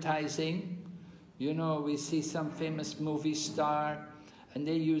advertising. You know, we see some famous movie star and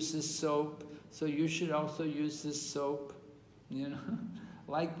they use this soap, so you should also use this soap, you know,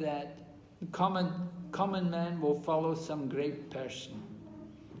 like that. Common man will follow some great person.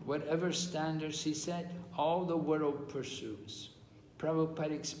 Whatever standards he set, all the world pursues.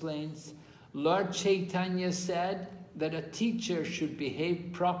 Prabhupada explains, Lord Chaitanya said that a teacher should behave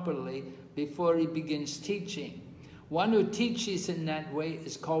properly before he begins teaching. One who teaches in that way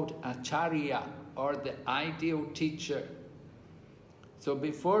is called acharya, or the ideal teacher. So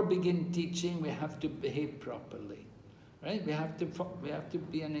before begin teaching, we have to behave properly, right? We have to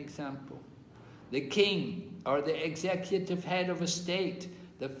be an example. The king, or the executive head of a state,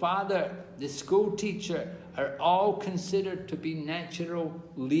 the father, the school teacher, are all considered to be natural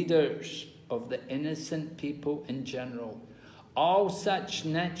leaders of the innocent people in general. All such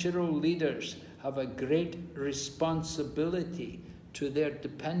natural leaders have a great responsibility to their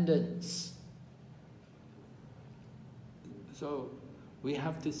dependents. So we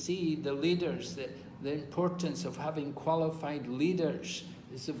have to see the leaders, the importance of having qualified leaders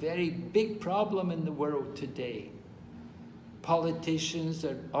is a very big problem in the world today. Politicians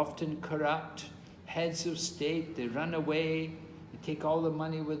are often corrupt, heads of state, they run away, they take all the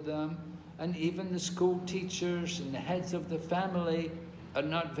money with them, and even the school teachers and the heads of the family are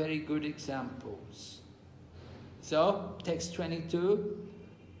not very good examples. So, text 22,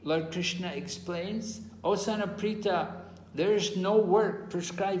 Lord Krishna explains, O son of Prita, there is no work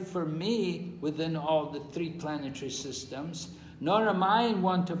prescribed for me within all the 3 planetary systems, nor am I in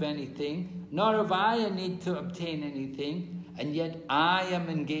want of anything, nor have I a need to obtain anything, and yet I am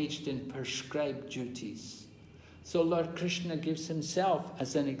engaged in prescribed duties. So Lord Krishna gives himself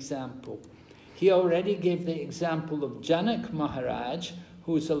as an example. He already gave the example of Janak Maharaj,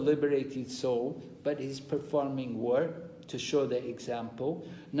 who is a liberated soul, but he's performing work to show the example.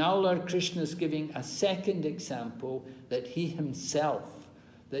 Now Lord Krishna is giving a second example, that he himself,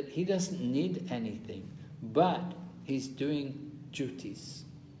 that he doesn't need anything, but he's doing duties.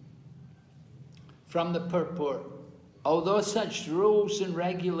 From the purport, although such rules and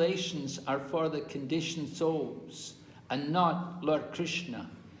regulations are for the conditioned souls and not Lord Krishna,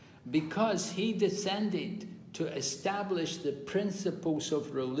 because he descended to establish the principles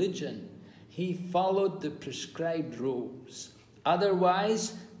of religion, he followed the prescribed rules.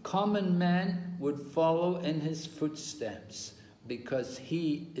 Otherwise, common man would follow in his footsteps, because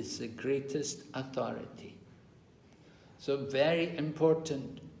he is the greatest authority. So very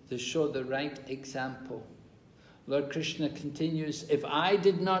important to show the right example. Lord Krishna continues, if I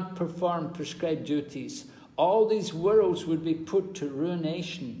did not perform prescribed duties, all these worlds would be put to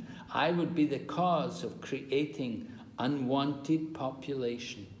ruination. I would be the cause of creating unwanted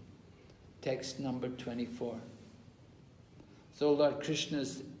population. Text number 24. So Lord Krishna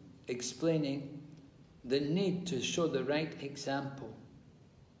is explaining the need to show the right example.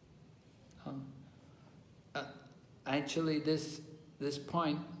 Actually, this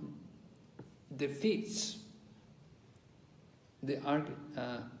point defeats the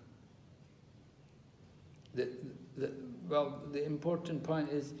important point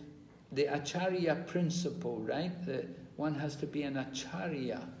is the acharya principle, right? One has to be an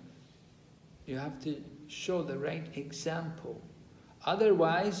acharya. You have to show the right example.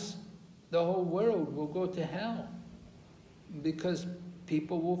 Otherwise, the whole world will go to hell, because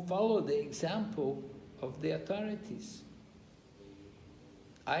people will follow the example of the authorities.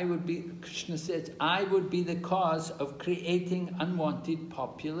 Krishna says, I would be the cause of creating unwanted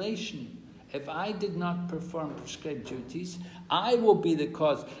population. If I did not perform prescribed duties, I will be the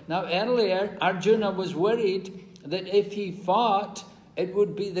cause. Now earlier, Arjuna was worried that if he fought, it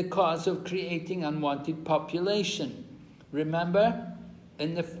would be the cause of creating unwanted population. Remember,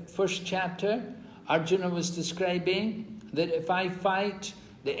 in the first chapter, Arjuna was describing that if I fight,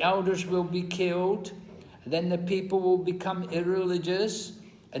 the elders will be killed, then the people will become irreligious,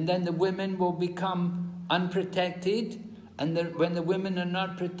 and then the women will become unprotected, and when the women are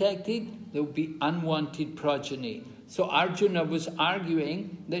not protected, there will be unwanted progeny. So Arjuna was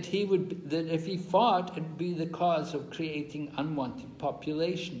arguing that that if he fought, it would be the cause of creating unwanted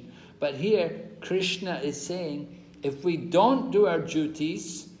population. But here, Krishna is saying, if we don't do our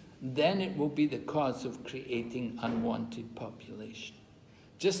duties, then it will be the cause of creating unwanted population.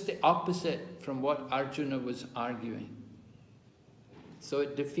 Just the opposite from what Arjuna was arguing. So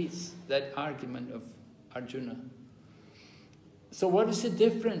it defeats that argument of Arjuna. So what is the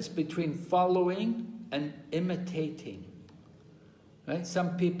difference between following and imitating? Right?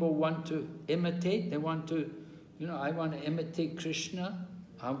 Some people want to imitate, they want to, I want to imitate Krishna.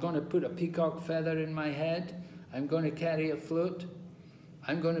 I'm going to put a peacock feather in my head. I'm going to carry a flute.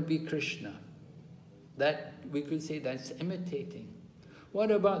 I'm going to be Krishna. That, we could say that's imitating.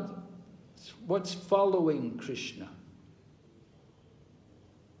 What about, what's following Krishna?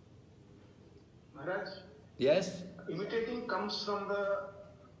 Maharaj? Yes? Imitating comes from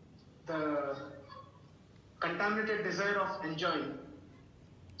the contaminated desire of enjoying.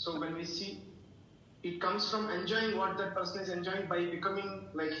 So when we see, it comes from enjoying what that person is enjoying by becoming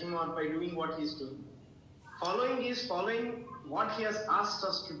like him or by doing what he is doing. Following is following what he has asked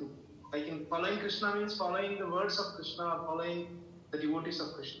us to do. Like in following Krishna means following the words of Krishna or following the devotees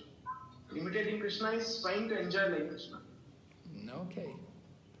of Krishna. Imitating Krishna is trying to enjoy like Krishna. Okay.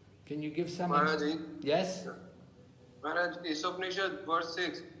 Can you give some... Maharaj? Yes? Maharaj, Isopnishad verse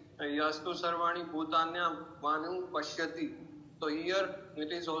 6, Yastu Sarvani Bhutanya Vanu Pashyati. So here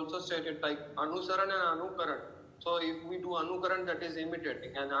it is also stated like Anusaran and Anukaran. So if we do Anukaran, that is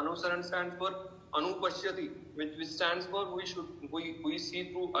imitating, and Anusaran stands for Anupashyati, which stands for we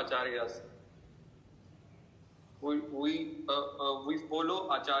see through acharyas. We follow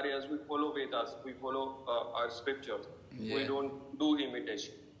acharyas, we follow Vedas, we follow our scriptures. Yeah. We don't do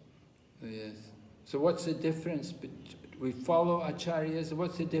imitation. Yes. So what's the difference? We follow acharyas.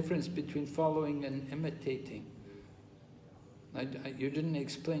 What's the difference between following and imitating? You didn't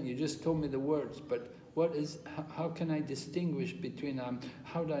explain. You just told me the words. But what is? How can I distinguish between?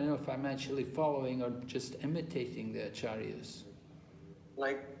 How do I know if I'm actually following or just imitating the acharyas?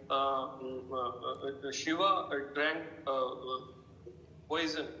 Like Shiva drank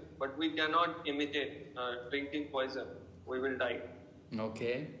poison, but we cannot imitate drinking poison. We will die.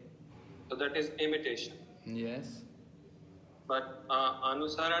 Okay. So that is imitation. Yes. But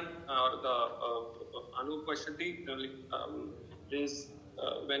Anusaran or the Anupashati is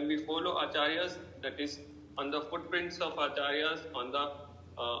when we follow acharyas, that is on the footprints of acharyas, on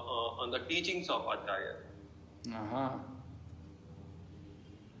the teachings of acharyas. Aha.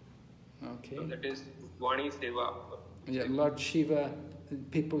 Okay. So that is Vani Seva. Yeah, Lord Shiva,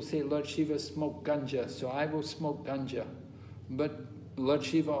 people say Lord Shiva smoked ganja, so I will smoke ganja. But Lord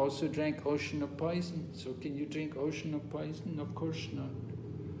Shiva also drank ocean of poison, so can you drink ocean of poison? Of course not.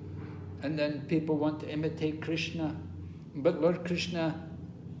 And then people want to imitate Krishna, but Lord Krishna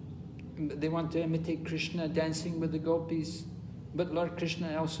They want to imitate Krishna dancing with the gopis. But Lord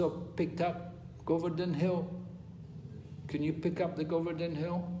Krishna also picked up Govardhan Hill. Can you pick up the Govardhan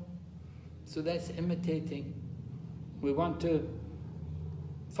Hill? So that's imitating. We want to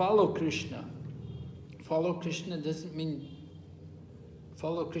follow Krishna. Follow Krishna doesn't mean...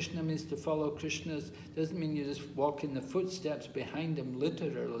 Follow Krishna means to follow Krishna's... Doesn't mean you just walk in the footsteps behind him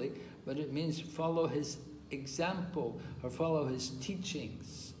literally, but it means follow his example or follow his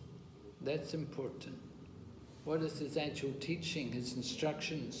teachings. That's important. What is his actual teaching, his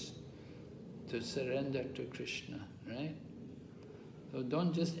instructions to surrender to Krishna, right? So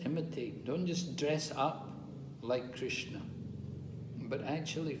don't just imitate, don't just dress up like Krishna, but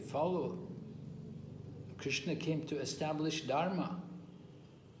actually follow. Krishna came to establish Dharma.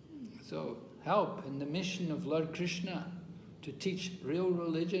 So help in the mission of Lord Krishna to teach real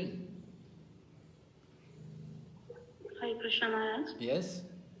religion. Hi Krishna Maharaj. Yes?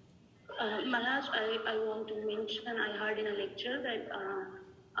 Maharaj, I want to mention, I heard in a lecture that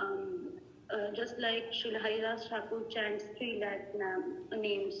just like Srila Haridas Thakur chants 3 lakh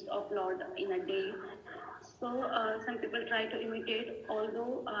names of Lord in a day, so some people try to imitate,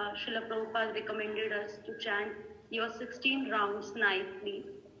 although Srila Prabhupada recommended us to chant your 16 rounds nightly,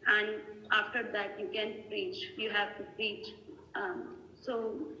 and after that you can preach, you have to preach.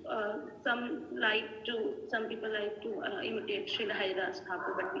 Some people like to imitate Srila Haridas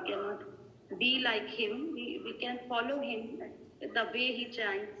Thakur, but we cannot be like him. We can follow him, the way he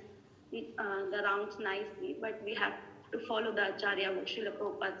chants the rounds nicely, but we have to follow the Acharya, what Srila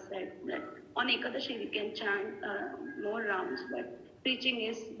Prabhupada said, that on Ekadashi we can chant more rounds, but preaching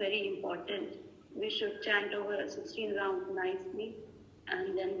is very important. We should chant over 16 rounds nicely,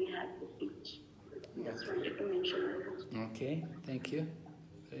 and then we have to preach. Just wanted to mention that. Okay, thank you.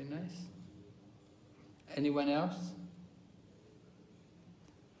 Very nice. Anyone else?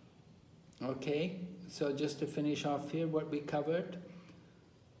 Okay, so just to finish off here what we covered.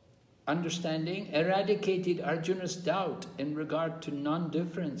 Understanding eradicated Arjuna's doubt in regard to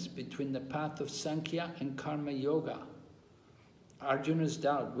non-difference between the path of Sankhya and Karma Yoga. Arjuna's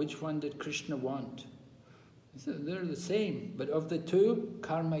doubt, which one did Krishna want? So they're the same, but of the two,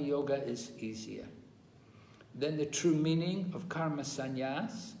 Karma Yoga is easier. Then the true meaning of Karma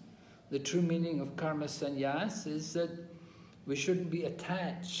Sannyas. The true meaning of Karma Sannyas is that we shouldn't be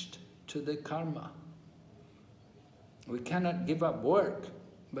attached to the karma. We cannot give up work,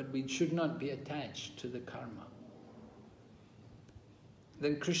 but we should not be attached to the karma.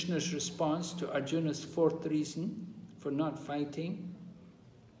 Then Krishna's response to Arjuna's 4th reason for not fighting.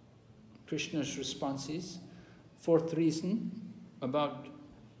 Krishna's responses. 4th reason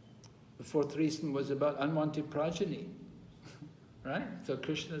was about unwanted progeny, right? So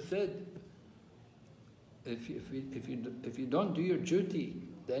Krishna said, if you don't do your duty,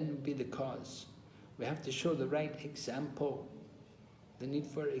 then be the cause. We have to show the right example. The need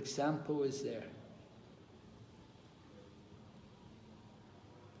for example is there.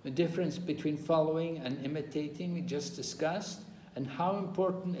 The difference between following and imitating we just discussed, and how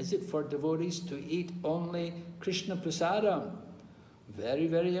important is it for devotees to eat only Krishna prasadam? Very,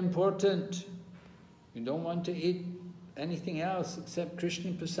 very important. You don't want to eat anything else except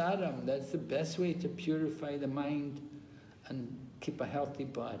Krishna prasadam. That's the best way to purify the mind and keep a healthy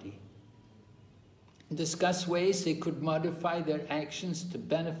body. Discuss ways they could modify their actions to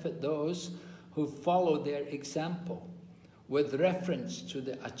benefit those who follow their example, with reference to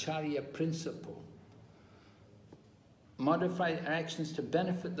the Acharya principle. Modify actions to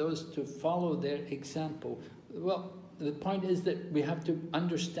benefit those to follow their example. Well, the point is that we have to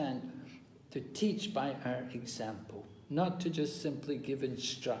understand, to teach by our example, not to just simply give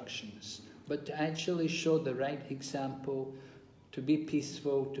instructions, but to actually show the right example, to be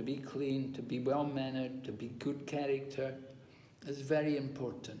peaceful, to be clean, to be well-mannered, to be good character. It's very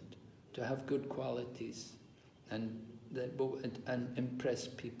important to have good qualities and that will impress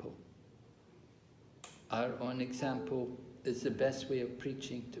people. Our own example is the best way of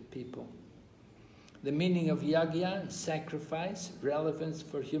preaching to people. The meaning of yajna, sacrifice, relevance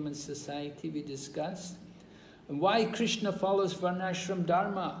for human society we discussed. And why Krishna follows Varnashram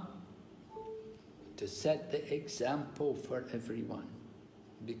Dharma? To set the example for everyone.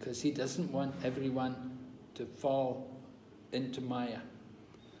 Because he doesn't want everyone to fall into Maya.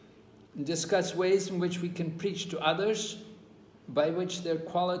 And discuss ways in which we can preach to others, by which their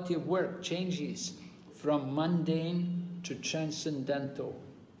quality of work changes from mundane to transcendental,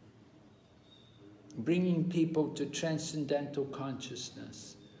 bringing people to transcendental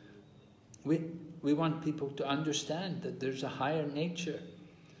consciousness. We want people to understand that there's a higher nature.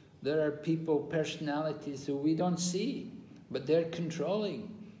 There are people, personalities who we don't see, but they're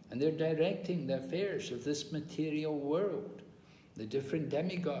controlling, And they're directing the affairs of this material world, the different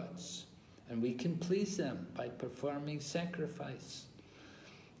demigods. And we can please them by performing sacrifice.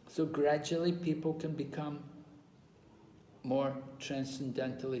 So gradually people can become more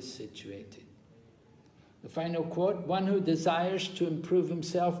transcendentally situated. The final quote, one who desires to improve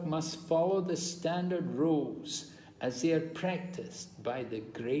himself must follow the standard rules as they are practiced by the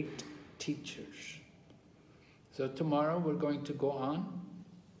great teachers. So tomorrow we're going to go on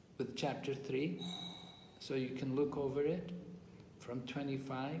with chapter 3, so you can look over it from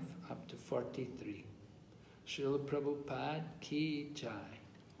 25 up to 43. Srila Prabhupada Ki Jai.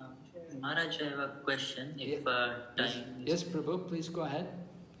 Maharaj, I have a question. If time yes, Prabhu, please go ahead.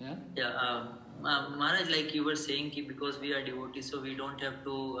 Yeah. Yeah. Maharaj, like you were saying, because we are devotees, so we don't have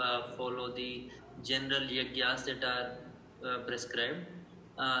to follow the general yagyas that are prescribed.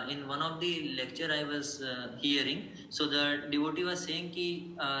 In one of the lecture I was hearing, so the devotee was saying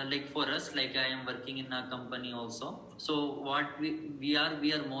ki, like for us, like I am working in a company also. So what we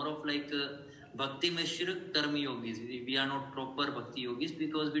are more of like Bhakti Mishra Karma Yogis. We are not proper Bhakti Yogis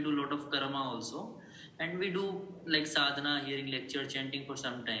because we do a lot of karma also. And we do like sadhana, hearing lecture, chanting for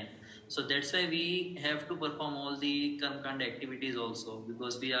some time. So that's why we have to perform all the karma activities also,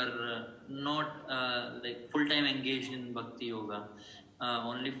 because we are not like full-time engaged in Bhakti Yoga.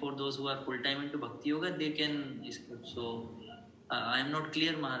 Only for those who are full-time into Bhakti Yoga, they can escape. So I am not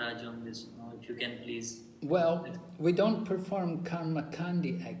clear, Maharaj, on this. If you can please. Well, we don't perform karma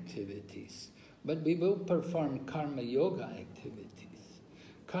kandi activities, but we will perform karma yoga activities.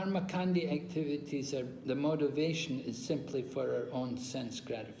 Karma kandi activities are, the motivation is simply for our own sense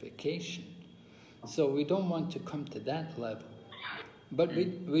gratification. So we don't want to come to that level. But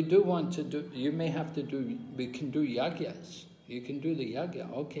we do want to do, you may have to do, we can do yagyas. You can do the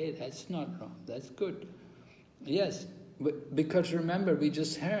yagya. Okay, that's not wrong. That's good. Yes, because remember, we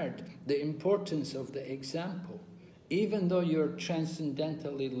just heard the importance of the example. Even though you're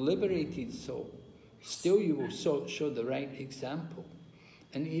transcendentally liberated soul, still you will show the right example.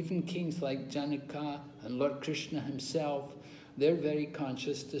 And even kings like Janaka and Lord Krishna himself, they're very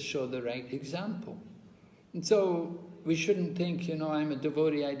conscious to show the right example. And so we shouldn't think, you know, I'm a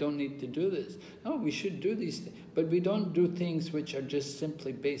devotee, I don't need to do this. No, we should do these things. But we don't do things which are just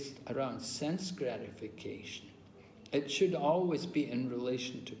simply based around sense gratification. It should always be in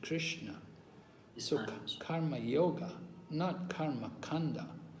relation to Krishna. So karma yoga, not karma kanda.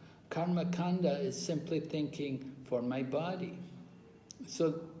 Karma kanda is simply thinking for my body.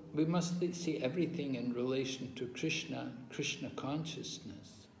 So we must see everything in relation to Krishna, Krishna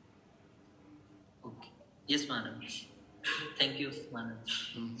consciousness. Okay. Yes, Maharaj. Thank you,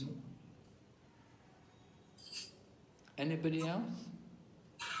 Maharaj. Anybody else?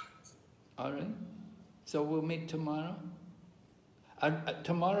 All right. So we'll meet tomorrow.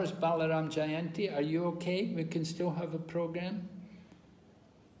 Tomorrow's Balaram Jayanti. Are you okay? We can still have a program?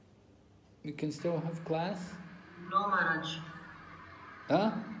 We can still have class? No, Maharaj.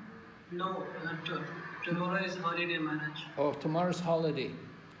 Huh? No, tomorrow is holiday, Maharaj. Oh, tomorrow's holiday.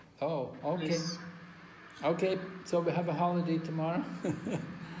 Oh, okay. Yes. Okay, so we have a holiday tomorrow.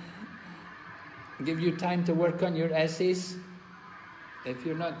 Give you time to work on your essays if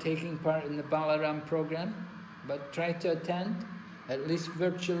you're not taking part in the Balaram program, but try to attend, at least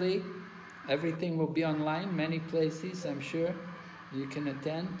virtually. Everything will be online, many places, I'm sure you can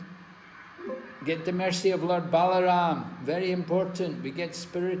attend. Get the mercy of Lord Balaram, very important. We get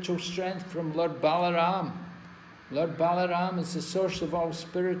spiritual strength from Lord Balaram. Lord Balaram is the source of all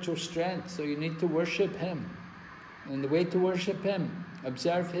spiritual strength, so you need to worship him. And the way to worship him,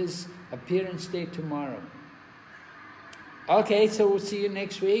 observe his appearance day tomorrow. Okay, so we'll see you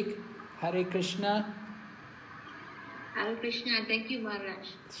next week. Hare Krishna. Hare Krishna. Thank you, Maharaj.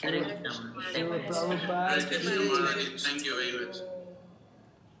 Hare Krishna. Srila Prabhupada. Thank you very much.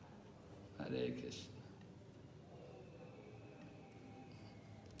 Hare Krishna.